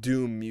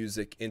Doom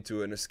music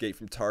into an Escape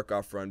from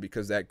Tarkov run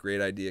because that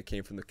great idea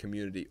came from the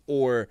community,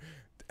 or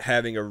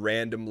having a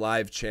random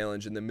live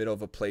challenge in the middle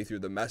of a playthrough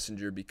of The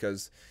Messenger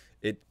because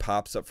it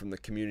pops up from the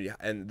community,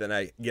 and then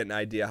I get an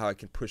idea how I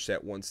can push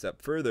that one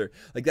step further.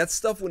 Like, that's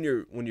stuff when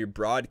you're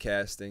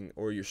broadcasting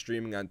or you're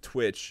streaming on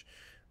Twitch,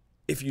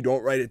 if you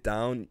don't write it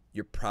down,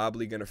 you're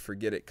probably going to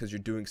forget it because you're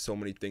doing so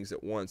many things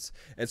at once.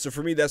 And so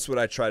for me, that's what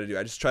I try to do.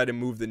 I just try to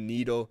move the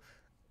needle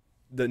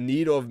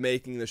of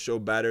making the show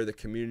better, the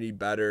community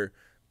better,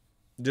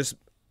 just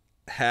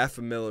half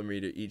a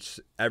millimeter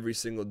every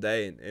single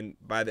day, and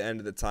by the end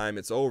of the time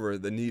it's over,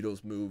 the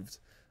needle's moved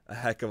a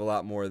heck of a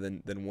lot more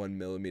than 1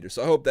 millimeter.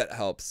 So I hope that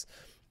helps.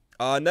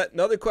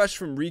 Another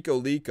question from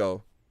Rico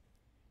Lico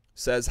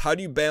says, how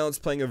do you balance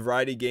playing a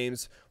variety of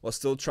games while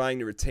still trying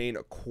to retain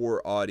a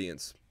core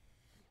audience?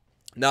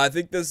 Now, I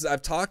think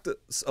I've talked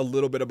a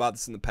little bit about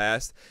this in the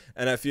past,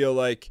 and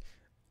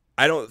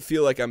I don't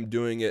feel like I'm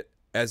doing it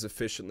as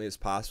efficiently as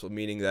possible,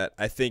 meaning that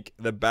I think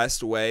the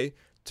best way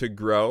to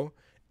grow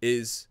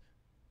is,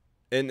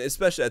 and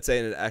especially I'd say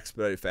in an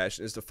expedited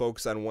fashion, is to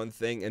focus on one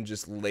thing and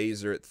just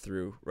laser it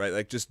through, right?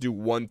 Like just do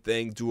one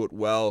thing, do it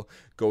well,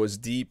 go as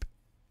deep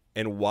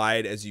and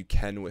wide as you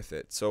can with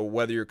it. So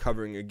whether you're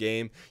covering a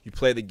game, you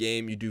play the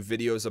game, you do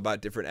videos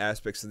about different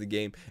aspects of the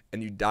game,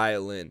 and you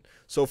dial in.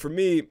 So for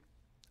me,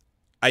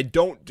 I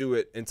don't do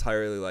it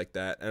entirely like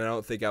that, and I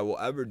don't think I will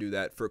ever do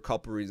that for a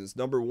couple reasons.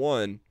 Number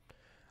one,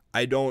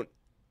 I don't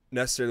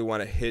necessarily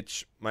want to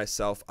hitch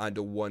myself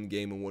onto one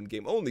game and one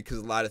game only, because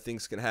a lot of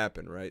things can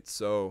happen, right?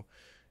 So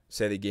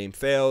say the game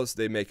fails,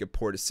 they make a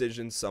poor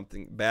decision,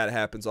 something bad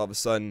happens, all of a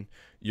sudden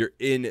you're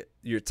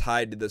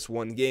tied to this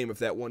one game. If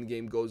that one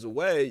game goes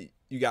away,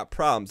 you got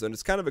problems. And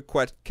it's kind of a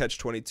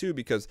catch-22,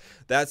 because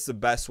that's the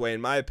best way,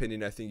 in my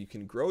opinion, I think you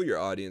can grow your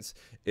audience,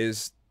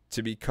 is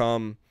to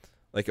become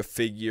like a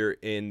figure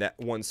in that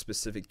one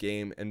specific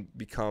game and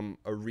become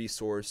a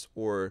resource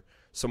or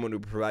someone who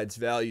provides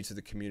value to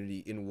the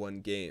community in one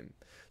game.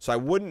 So I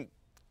wouldn't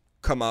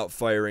come out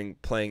firing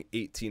playing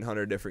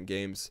 1,800 different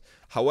games.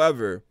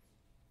 However,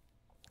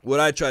 what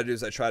I try to do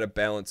is I try to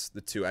balance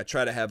the two. I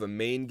try to have a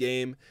main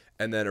game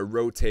and then a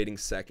rotating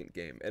second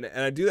game. And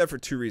I do that for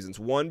two reasons.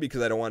 One,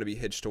 because I don't want to be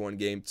hitched to one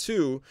game.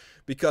 Two,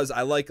 because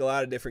I like a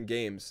lot of different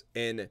games.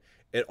 And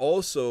it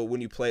also, when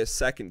you play a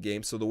second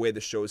game, so the way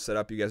the show is set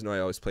up, you guys know I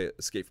always play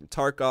Escape from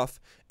Tarkov,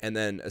 and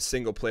then a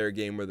single player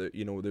game where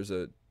there's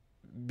a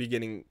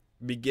beginning,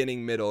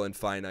 middle, and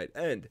finite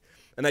end.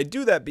 And I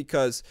do that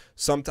because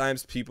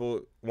sometimes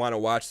people want to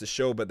watch the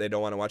show, but they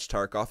don't want to watch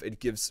Tarkov.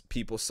 It gives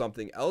people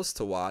something else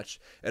to watch.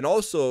 And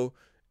also,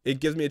 it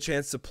gives me a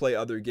chance to play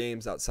other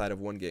games outside of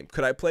one game.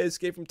 Could I play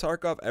Escape from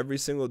Tarkov every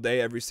single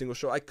day, every single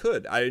show? I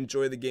could. I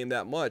enjoy the game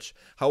that much.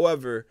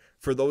 However,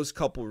 for those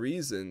couple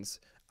reasons,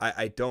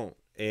 I don't.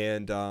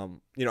 And,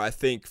 I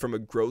think from a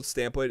growth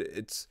standpoint,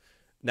 it's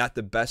not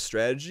the best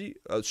strategy.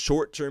 A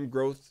short-term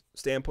growth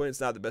standpoint, it's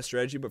not the best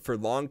strategy, but for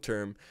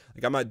long-term,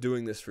 like I'm not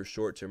doing this for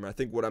short-term. I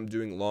think what I'm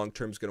doing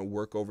long-term is going to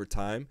work over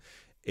time,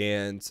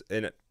 and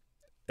it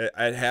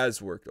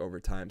has worked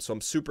over time. So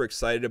I'm super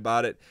excited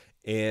about it,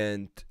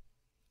 and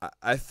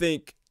I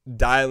think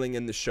dialing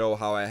in the show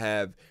how I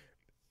have,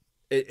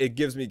 it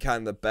gives me kind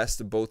of the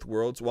best of both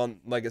worlds. Well,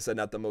 like I said,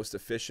 not the most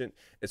efficient.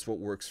 It's what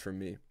works for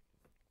me.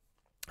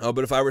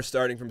 But if I were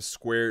starting from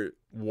square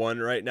one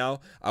right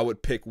now, I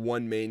would pick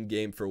one main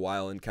game for a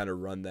while and kind of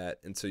run that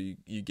until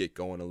you get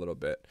going a little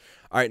bit.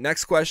 All right,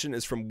 next question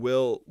is from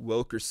Will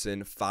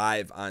Wilkerson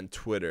 5 on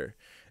Twitter,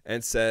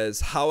 and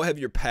says, how have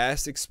your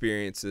past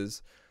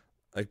experiences,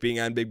 like being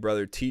on Big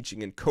Brother,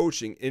 teaching, and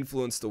coaching,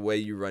 influenced the way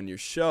you run your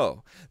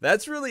show?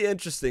 That's really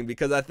interesting,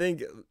 because I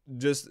think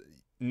just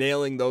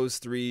nailing those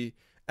three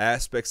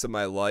aspects of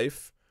my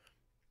life,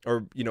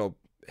 or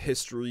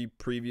history,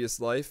 previous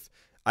life,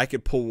 I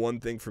could pull one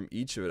thing from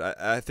each of it.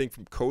 I think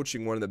from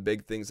coaching, one of the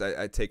big things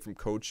I take from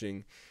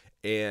coaching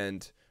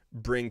and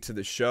bring to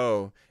the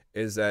show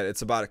is that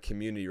it's about a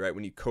community, right?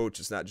 When you coach,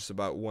 it's not just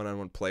about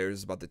one-on-one players.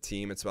 It's about the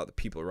team. It's about the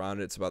people around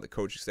it. It's about the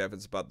coaching staff.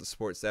 It's about the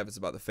support staff. It's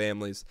about the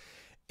families.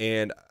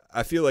 And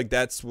I feel like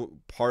that's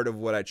part of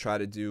what I try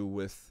to do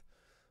with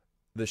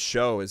the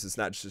show. Is it's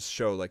not just a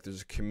show. Like,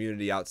 there's a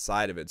community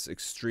outside of it. It's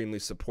extremely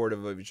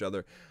supportive of each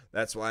other.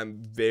 That's why I'm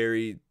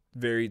very,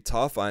 very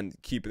tough on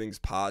keeping things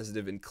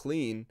positive and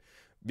clean,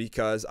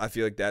 because I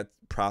feel like that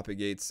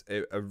propagates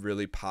a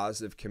really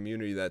positive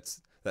community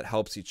that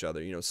helps each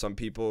other. Some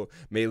people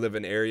may live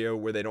in an area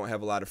where they don't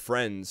have a lot of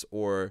friends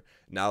or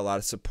not a lot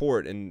of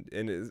support, and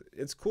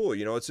it's cool.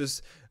 It's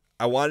just,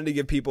 I wanted to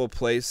give people a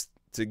place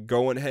to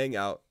go and hang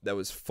out that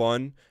was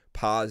fun,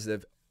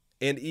 positive,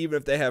 and even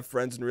if they have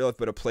friends in real life,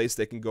 but a place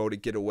they can go to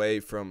get away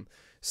from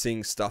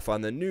seeing stuff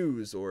on the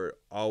news, or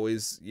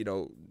always,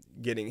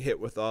 getting hit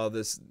with all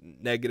this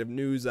negative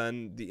news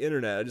on the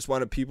internet. I just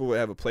wanted people to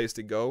have a place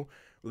to go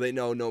where they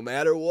know no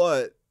matter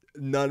what,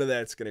 none of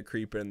that's going to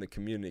creep in the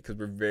community, because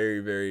we're very,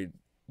 very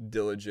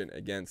diligent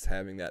against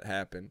having that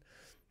happen.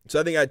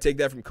 So I think I take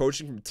that from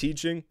coaching, from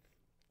teaching.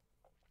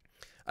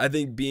 I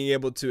think being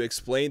able to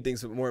explain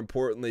things, but more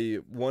importantly,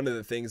 one of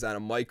the things on a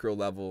micro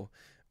level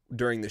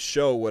during the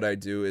show, what I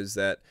do is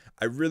that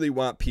I really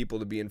want people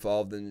to be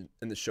involved in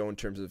the show in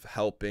terms of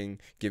helping,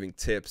 giving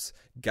tips,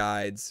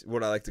 guides,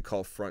 what I like to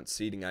call front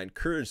seating. I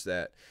encourage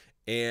that.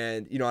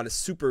 And, on a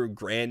super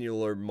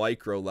granular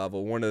micro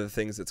level, one of the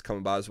things that's come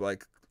about is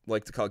what I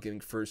like to call giving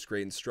first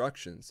grade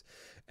instructions.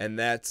 And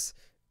that's,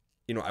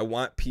 I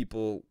want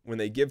people, when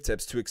they give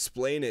tips, to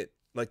explain it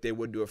like they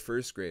would to a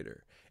first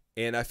grader.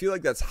 And I feel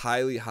like that's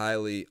highly,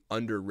 highly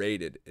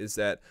underrated, is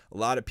that a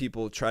lot of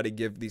people try to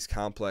give these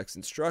complex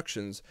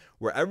instructions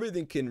where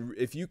everything can,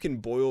 if you can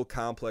boil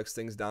complex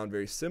things down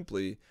very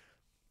simply,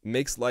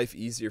 makes life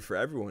easier for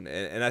everyone.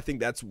 And I think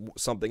that's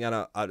something on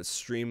a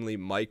extremely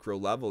micro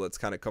level that's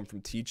kind of come from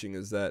teaching,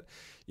 is that,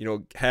 you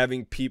know,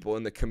 having people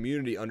in the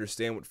community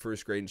understand what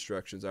first grade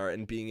instructions are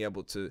and being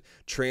able to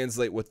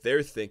translate what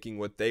they're thinking,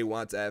 what they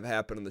want to have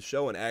happen on the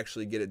show, and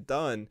actually get it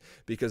done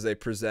because they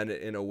present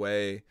it in a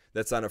way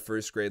that's on a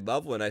first grade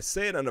level. And I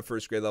say it on a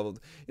first grade level,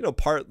 you know,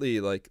 partly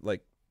like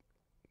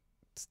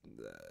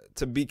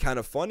to be kind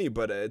of funny,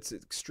 but it's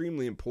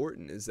extremely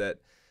important, is that,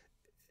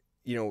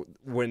 you know,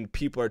 when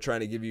people are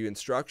trying to give you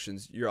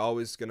instructions, you're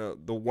always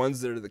the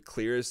ones that are the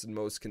clearest and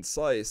most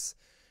concise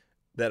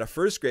that a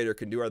first grader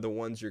can do are the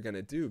ones you're going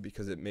to do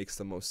because it makes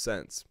the most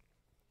sense.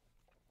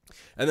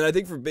 And then I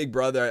think for Big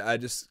Brother,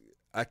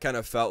 I kind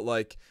of felt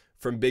like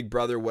from Big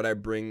Brother, what I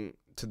bring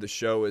to the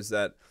show is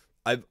that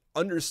I've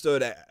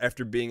understood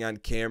after being on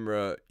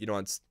camera, you know,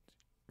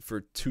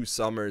 for 2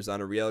 summers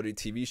on a reality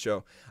TV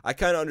show, I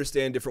kind of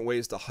understand different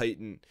ways to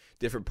heighten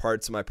different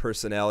parts of my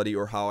personality,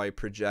 or how I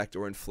project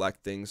or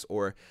inflect things,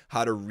 or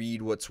how to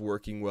read what's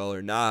working well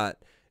or not.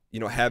 You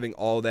know, having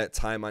all that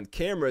time on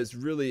camera has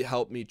really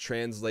helped me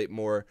translate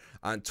more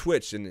on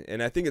Twitch.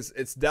 And I think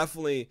it's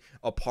definitely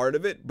a part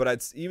of it, but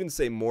I'd even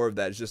say more of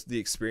that is just the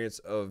experience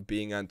of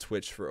being on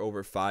Twitch for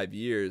over 5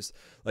 years.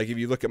 Like, if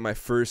you look at my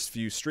first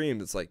few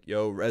streams, it's like,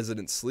 yo,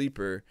 resident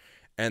sleeper.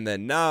 And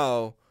then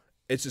now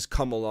it's just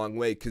come a long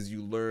way because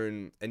you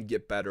learn and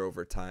get better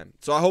over time.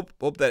 So I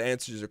hope that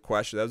answers your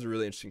question. That was a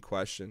really interesting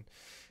question.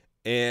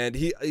 And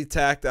he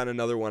tacked on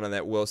another one on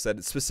that. Will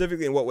said,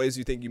 specifically, in what ways do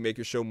you think you make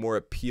your show more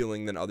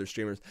appealing than other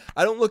streamers?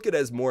 I don't look at it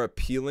as more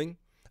appealing.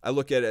 I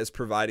look at it as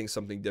providing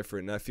something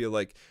different. And I feel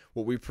like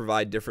what we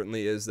provide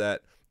differently is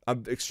that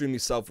I'm extremely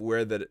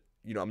self-aware that,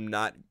 you know, I'm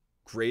not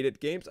great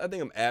at games. I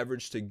think I'm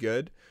average to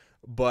good,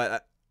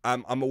 but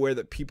I'm aware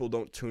that people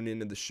don't tune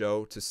into the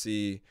show to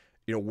see,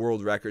 you know,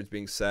 world records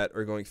being set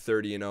or going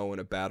 30-0 in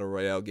a battle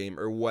royale game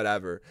or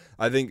whatever.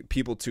 I think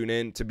people tune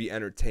in to be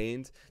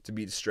entertained, to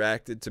be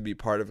distracted, to be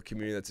part of a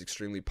community that's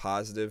extremely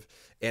positive,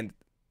 and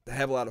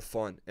have a lot of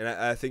fun. And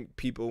I think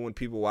when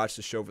people watch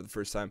the show for the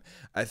first time,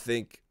 I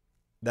think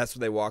that's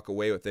what they walk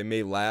away with. They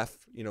may laugh,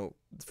 you know,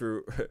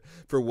 for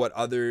what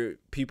other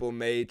people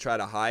may try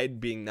to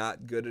hide, being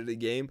not good at a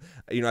game.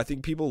 You know, I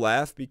think people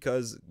laugh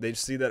because they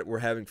see that we're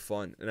having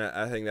fun, and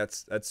I think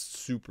that's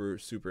super,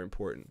 super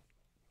important.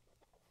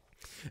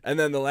 And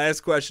then the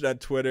last question on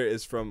Twitter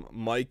is from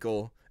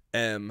Michael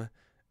M.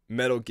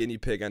 Metal Guinea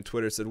Pig on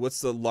Twitter. Said,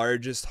 what's the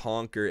largest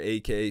honker,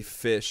 aka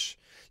fish,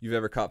 you've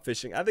ever caught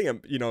fishing? I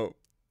think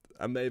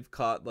I may have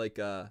caught like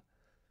a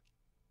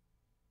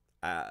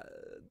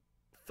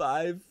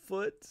 5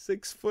 foot,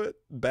 6 foot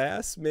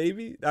bass,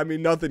 maybe. I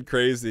mean, nothing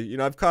crazy. You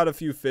know, I've caught a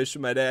few fish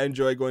in my day. I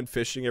enjoy going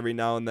fishing every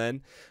now and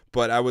then,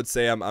 but I would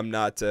say I'm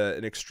not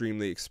an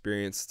extremely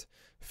experienced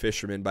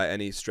fisherman by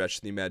any stretch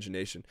of the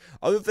imagination.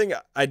 Other thing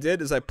I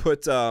did is I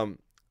put out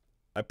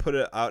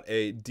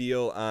a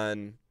deal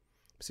on,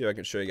 see if I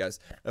can show you guys.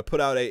 I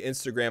put out a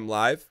Instagram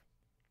live.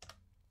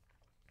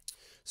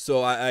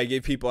 So I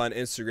gave people on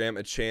Instagram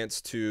a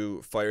chance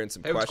to fire in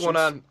some questions. Hey, what's going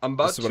on? I'm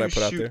about to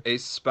shoot a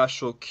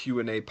special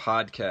Q&A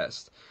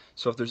podcast.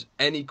 So if there's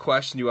any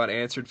question you want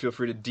answered, feel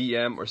free to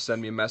DM or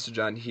send me a message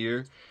on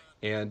here,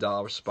 and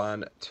I'll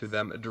respond to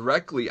them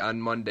directly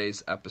on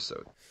Monday's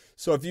episode.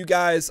 So if you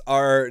guys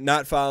are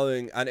not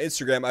following on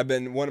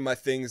Instagram, one of my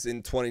things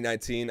in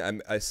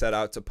 2019, I set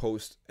out to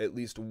post at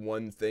least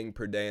one thing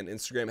per day on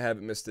Instagram. I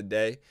haven't missed a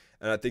day,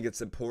 and I think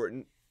it's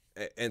important.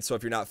 And so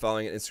if you're not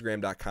following it,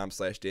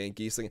 Instagram.com/Dan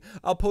Gheesling,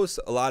 I'll post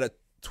a lot of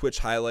Twitch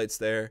highlights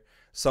there,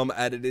 some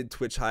edited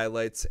Twitch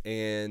highlights,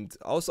 and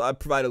also I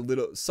provide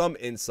some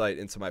insight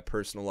into my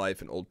personal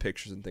life and old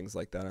pictures and things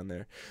like that on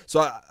there.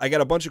 So I got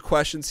a bunch of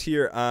questions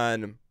here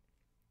on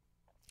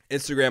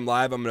Instagram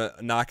Live. I'm going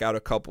to knock out a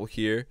couple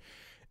here.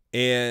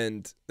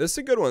 And this is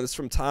a good one. This is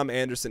from Tom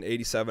Anderson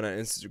 87 on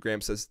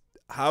Instagram. Says,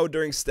 how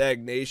during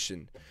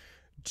stagnation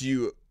do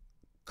you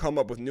come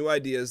up with new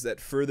ideas that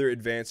further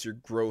advance your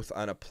growth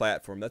on a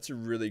platform? That's a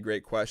really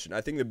great question.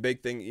 I think the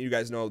big thing, you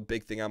guys know, the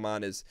big thing I'm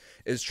on is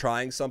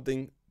trying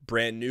something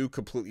brand new,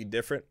 completely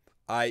different,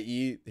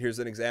 i.e., here's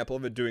an example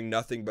of it, doing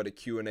nothing but a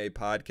Q&A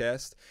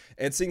podcast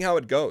and seeing how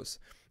it goes.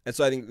 And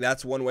so I think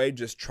that's one way,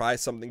 just try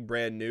something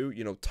brand new.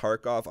 You know,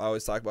 Tarkov, I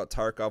always talk about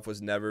Tarkov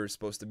was never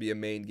supposed to be a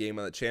main game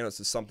on the channel.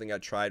 This is something I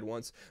tried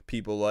once,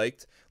 people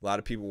liked. A lot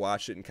of people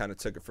watched it and kind of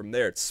took it from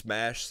there. It's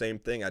Smash, same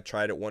thing. I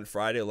tried it one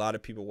Friday. A lot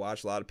of people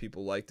watched, a lot of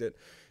people liked it.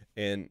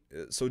 And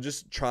so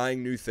just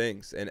trying new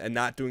things and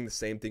not doing the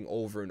same thing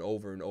over and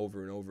over and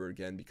over and over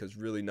again, because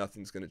really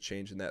nothing's going to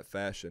change in that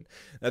fashion.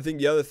 And I think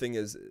the other thing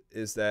is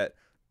that,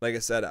 like I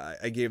said,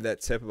 I gave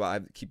that tip about I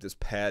have to keep this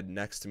pad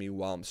next to me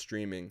while I'm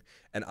streaming,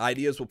 and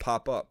ideas will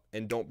pop up,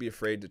 and don't be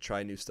afraid to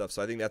try new stuff.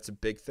 So I think that's a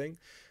big thing.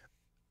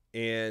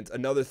 And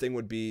another thing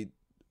would be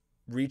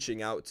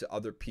reaching out to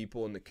other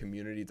people in the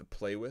community to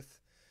play with.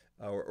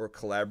 or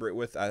collaborate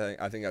with,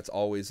 I think that's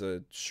always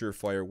a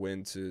surefire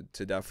win to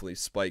definitely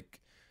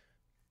spike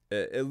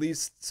at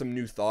least some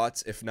new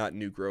thoughts, if not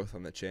new growth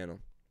on the channel.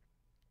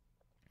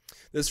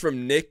 This is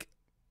from Nick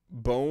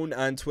Bone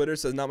on Twitter.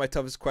 Says, not my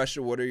toughest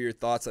question. What are your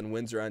thoughts on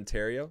Windsor,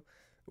 Ontario?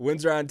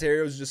 Windsor,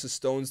 Ontario is just a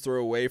stone's throw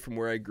away from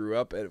where I grew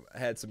up. I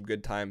had some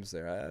good times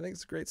there. I think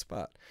it's a great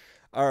spot.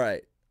 All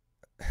right.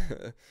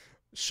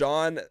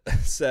 Sean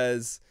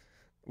says,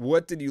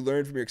 what did you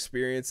learn from your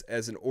experience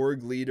as an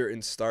org leader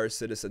in Star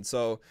Citizen?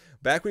 So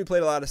back when we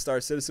played a lot of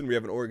Star Citizen, we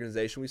have an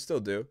organization. We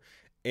still do.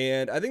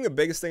 And I think the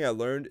biggest thing I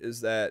learned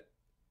is that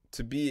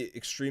to be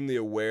extremely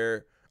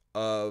aware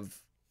of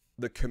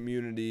the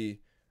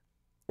community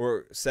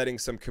or setting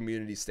some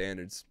community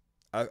standards.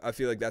 I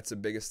feel like that's the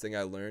biggest thing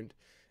I learned,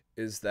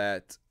 is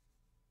that,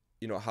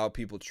 you know, how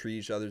people treat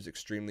each other is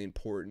extremely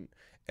important.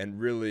 And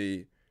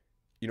really,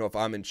 you know, if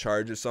I'm in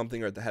charge of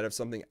something or at the head of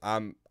something,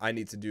 I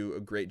need to do a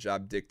great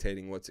job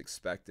dictating what's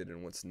expected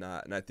and what's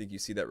not. And I think you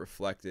see that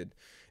reflected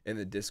in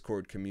the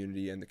Discord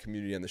community and the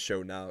community on the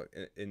show now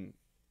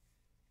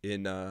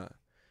in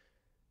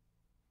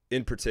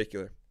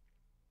particular.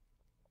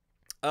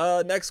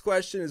 Next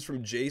question is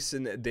from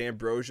Jason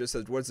D'Ambrosia.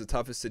 Says, what's the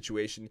toughest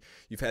situation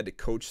you've had to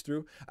coach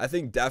through? I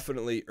think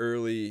definitely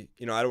early,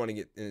 you know, I don't want to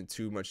get into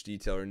too much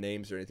detail or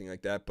names or anything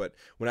like that, but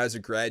when I was a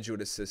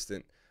graduate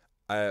assistant,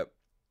 a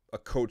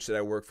coach that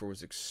I worked for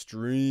was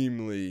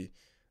extremely,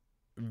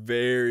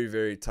 very,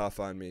 very tough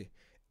on me.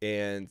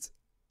 And,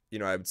 you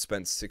know, I would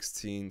spend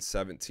 16,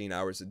 17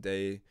 hours a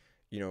day,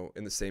 you know,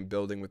 in the same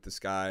building with this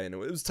guy. And it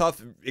was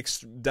tough,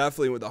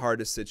 definitely with the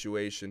hardest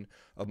situation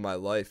of my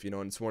life, you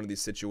know, and it's one of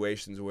these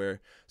situations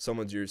where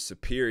someone's your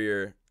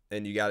superior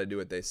and you got to do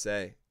what they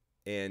say.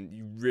 And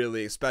you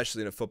really,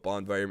 especially in a football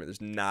environment,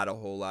 there's not a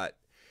whole lot,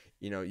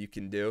 you know, you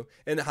can do.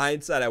 In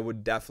hindsight, I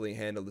would definitely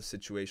handle the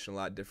situation a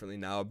lot differently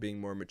now, being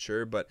more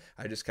mature, but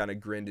I just kind of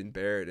grinned and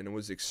bared, and it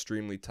was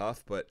extremely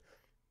tough, but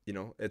you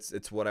know,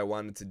 it's what I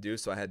wanted to do,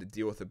 so I had to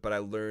deal with it. But I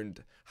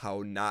learned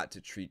how not to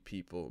treat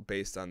people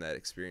based on that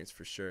experience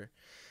for sure.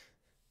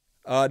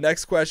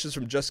 Next question is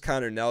from Just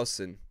Connor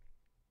Nelson.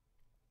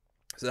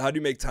 So how do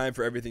you make time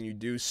for everything you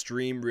do?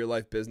 Stream, real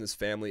life, business,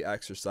 family,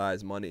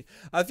 exercise, money.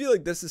 I feel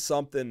like this is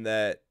something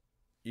that,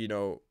 you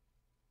know,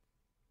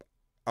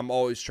 I'm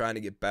always trying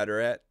to get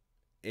better at.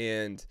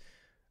 And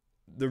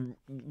the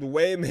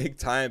way I make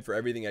time for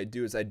everything I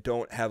do is I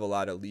don't have a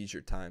lot of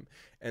leisure time.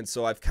 And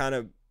so I've kind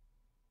of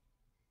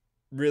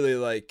really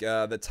like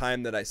the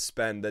time that I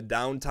spend, the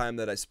downtime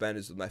that I spend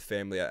is with my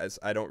family. As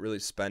I don't really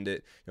spend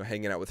it, you know,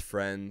 hanging out with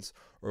friends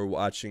or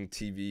watching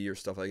TV or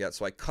stuff like that.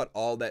 So I cut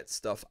all that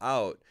stuff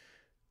out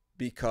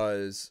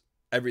because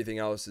everything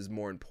else is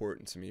more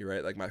important to me,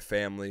 right? Like my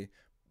family,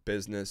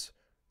 business,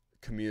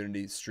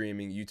 community,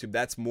 streaming, YouTube,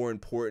 that's more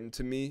important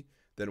to me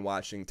than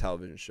watching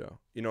television show.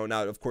 You know,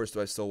 now, of course,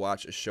 do I still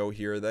watch a show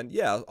here or then?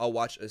 Yeah, I'll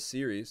watch a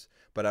series,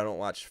 but I don't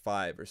watch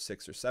 5 or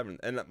 6 or 7.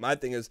 And my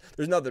thing is,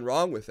 there's nothing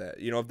wrong with that.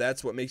 You know, if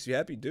that's what makes you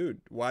happy,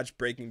 dude, watch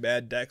Breaking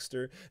Bad,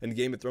 Dexter, and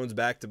Game of Thrones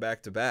back to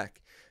back to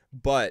back.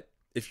 But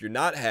if you're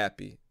not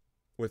happy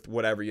with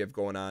whatever you have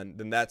going on,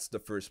 then that's the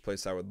first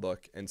place I would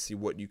look and see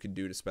what you can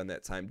do to spend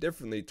that time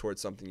differently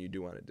towards something you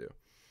do want to do.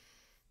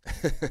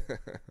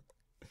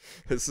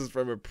 This is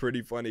from a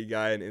pretty funny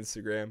guy on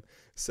Instagram.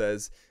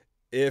 Says,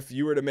 if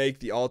you were to make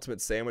the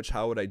ultimate sandwich,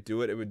 how would I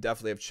do it? It would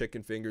definitely have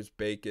chicken fingers,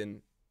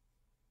 bacon,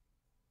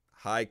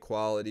 high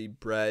quality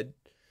bread,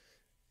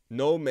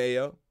 no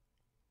mayo,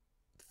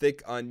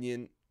 thick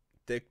onion,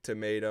 thick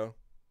tomato.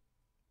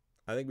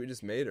 I think we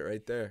just made it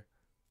right there.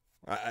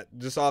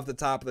 Just off the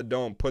top of the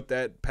dome, put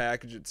that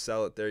package and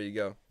sell it. There you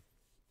go.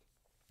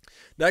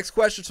 Next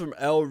question is from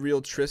L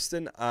Real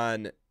Tristan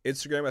on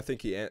Instagram. I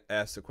think he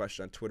asked a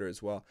question on Twitter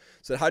as well.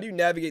 So how do you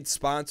navigate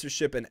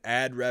sponsorship and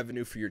ad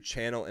revenue for your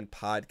channel and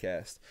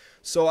podcast?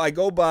 So I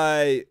go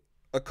by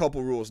a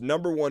couple rules.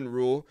 Number one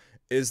rule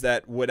is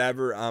that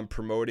whatever I'm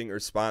promoting or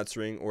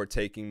sponsoring or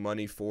taking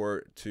money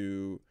for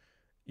to,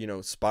 you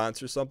know,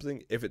 sponsor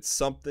something, if it's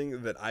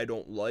something that I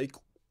don't like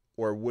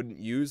or wouldn't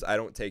use, I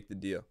don't take the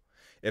deal.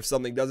 If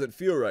something doesn't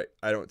feel right,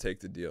 I don't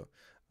take the deal.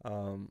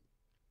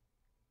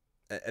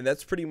 And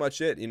that's pretty much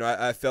it. You know,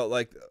 I felt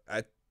like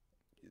I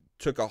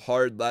took a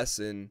hard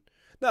lesson.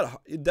 Not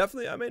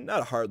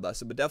a hard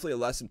lesson, but definitely a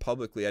lesson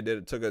publicly. I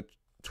took a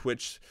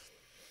Twitch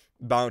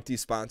bounty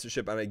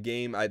sponsorship on a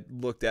game I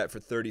looked at for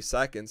 30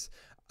 seconds.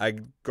 I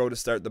go to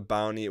start the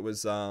bounty. It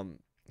was something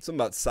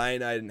about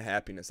cyanide and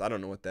happiness. I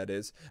don't know what that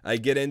is. I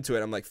get into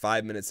it. I'm like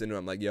 5 minutes into it.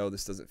 I'm like, yo,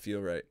 this doesn't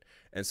feel right.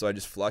 And so I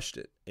just flushed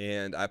it.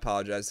 And I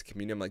apologized to the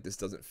community. I'm like, this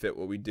doesn't fit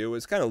what we do. It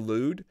was kind of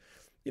lewd.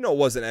 You know, it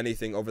wasn't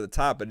anything over the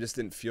top, but it just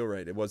didn't feel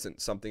right. It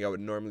wasn't something I would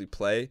normally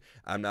play.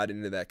 I'm not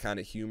into that kind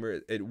of humor.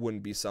 It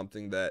wouldn't be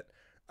something that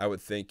I would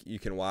think you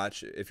can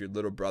watch if your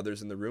little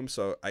brother's in the room.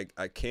 So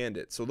I canned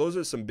it. So those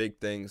are some big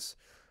things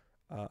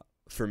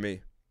for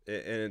me.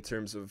 And in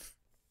terms of,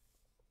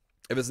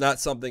 if it's not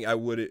something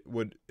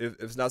if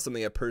it's not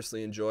something I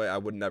personally enjoy, I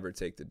would never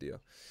take the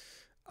deal.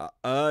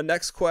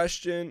 Next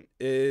question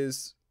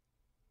is,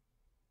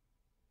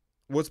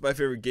 what's my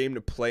favorite game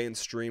to play and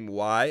stream?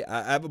 Why?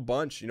 I have a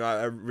bunch.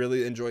 I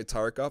really enjoy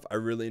Tarkov. I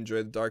really enjoy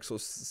the Dark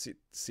Souls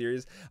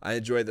series. I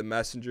enjoy The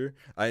Messenger.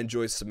 I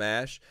enjoy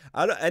Smash.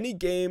 Any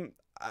game.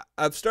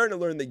 I'm starting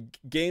to learn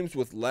that games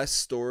with less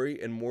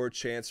story and more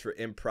chance for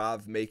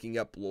improv, making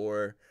up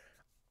lore,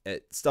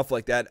 stuff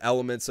like that,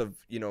 elements of,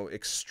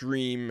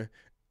 extreme,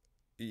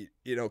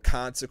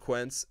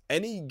 consequence.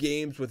 Any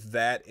games with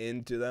that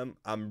into them,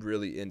 I'm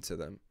really into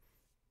them.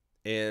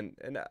 And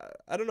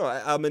I don't know,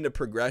 I'm into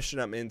progression.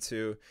 I'm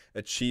into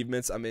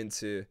achievements. I'm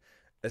into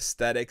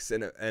aesthetics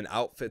and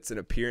outfits and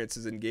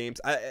appearances in games.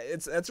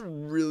 That's a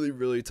really,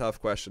 really tough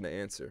question to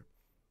answer.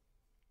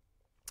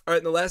 All right,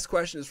 and the last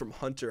question is from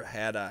Hunter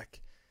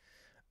Haddock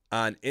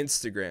on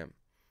Instagram.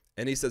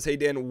 And he says, hey,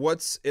 Dan,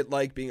 what's it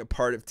like being a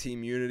part of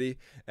Team Unity,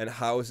 and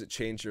how has it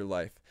changed your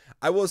life?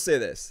 I will say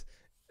this,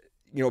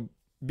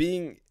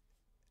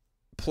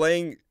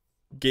 playing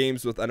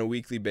games on a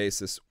weekly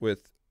basis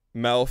with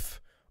Melf,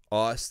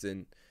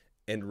 Austin,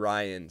 and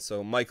Ryan.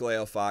 So Michael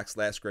A.L. Fox,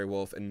 Last Grey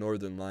Wolf, and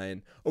Northern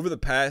Lion. Over the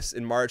past,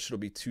 in March, it'll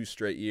be 2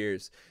 straight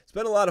years. It's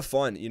been a lot of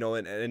fun,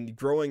 and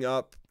growing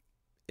up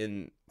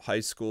in high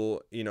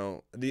school,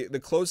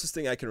 the closest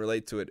thing I can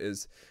relate to it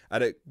is I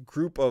had a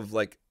group of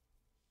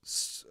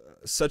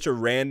such a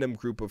random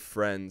group of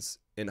friends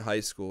in high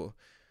school,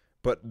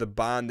 but the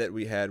bond that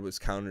we had was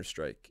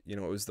Counter-Strike.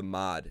 It was the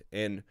mod,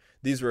 and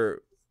these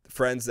were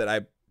friends that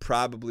I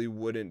probably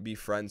wouldn't be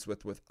friends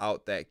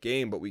without that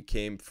game, but we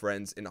became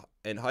friends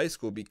in high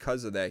school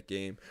because of that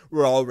game.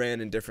 We all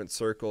ran in different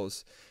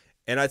circles,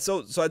 and I'd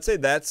say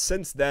that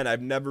since then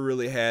I've never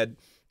really had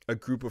a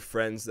group of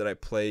friends that I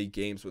play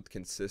games with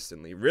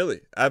consistently,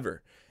 really,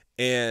 ever.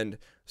 And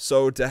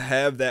so to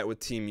have that with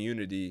Team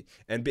Unity,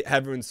 and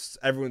everyone's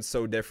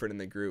so different in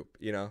the group,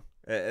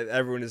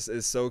 everyone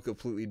is so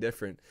completely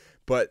different.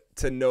 But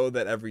to know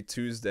that every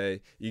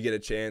Tuesday you get a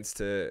chance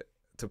to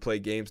play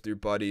games with your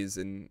buddies,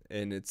 and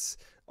it's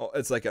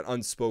like an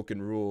unspoken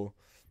rule.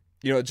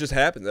 It just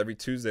happens every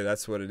Tuesday.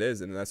 That's what it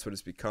is, and that's what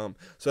it's become.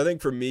 So I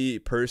think for me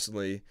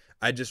personally,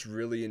 I just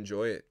really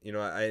enjoy it.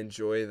 I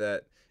enjoy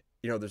that.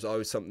 There's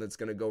always something that's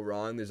going to go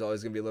wrong. There's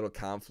always going to be a little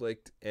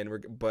conflict,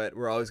 but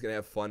we're always going to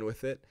have fun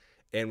with it.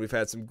 And we've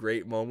had some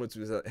great moments.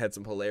 We've had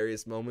some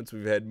hilarious moments.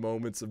 We've had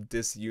moments of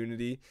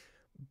disunity.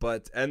 But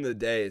at the end of the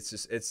day,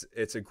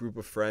 it's a group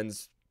of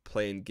friends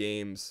playing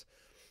games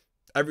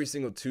every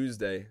single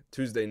Tuesday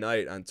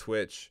night on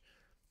Twitch.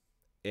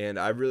 And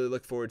I really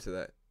look forward to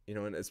that.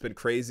 And it's been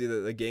crazy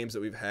the games that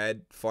we've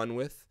had fun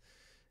with,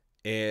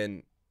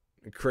 and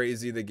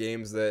crazy the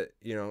games that,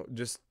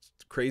 just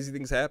crazy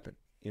things happen.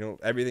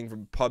 Everything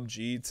from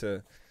PUBG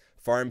to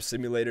Farm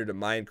Simulator to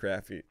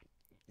Minecraft. You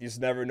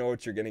just never know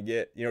what you're going to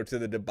get, to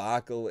the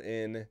debacle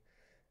in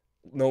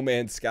No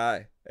Man's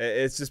Sky.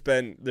 It's just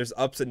been, there's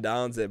ups and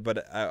downs,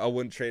 but I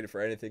wouldn't trade it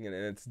for anything, and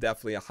it's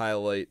definitely a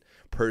highlight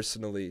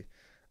personally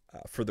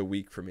for the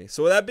week for me.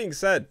 So with that being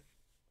said,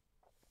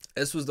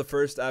 this was the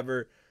first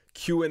ever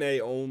Q&A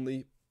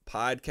only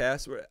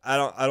podcast. I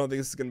don't think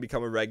this is going to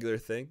become a regular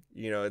thing.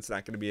 It's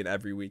not going to be an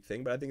every week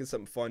thing, but I think it's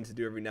something fun to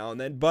do every now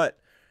and then. But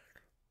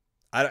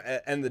at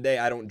the end of the day,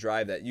 I don't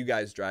drive that. You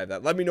guys drive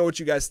that. Let me know what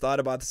you guys thought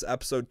about this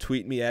episode.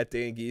 Tweet me at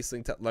Dan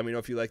Gheesling. Let me know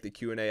if you like the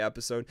Q&A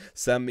episode.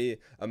 Send me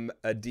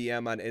a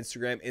DM on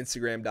Instagram,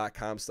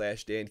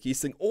 instagram.com/Dan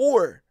Gheesling,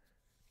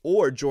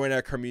 or join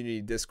our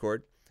community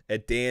Discord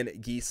at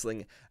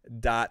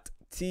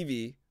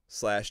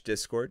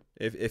dangheesling.tv/Discord.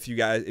 If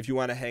you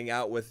want to hang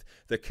out with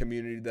the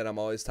community that I'm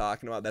always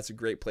talking about, that's a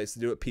great place to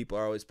do it. People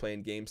are always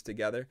playing games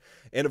together.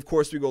 And of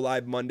course, we go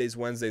live Mondays,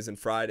 Wednesdays, and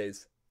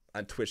Fridays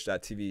on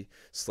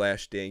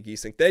twitch.tv/Dan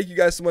Gheesling. Thank you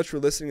guys so much for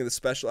listening to the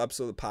special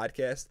episode of the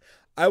podcast.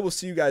 I will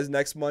see you guys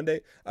next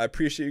Monday. I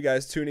appreciate you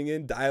guys tuning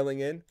in,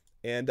 dialing in,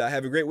 and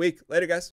have a great week. Later, guys.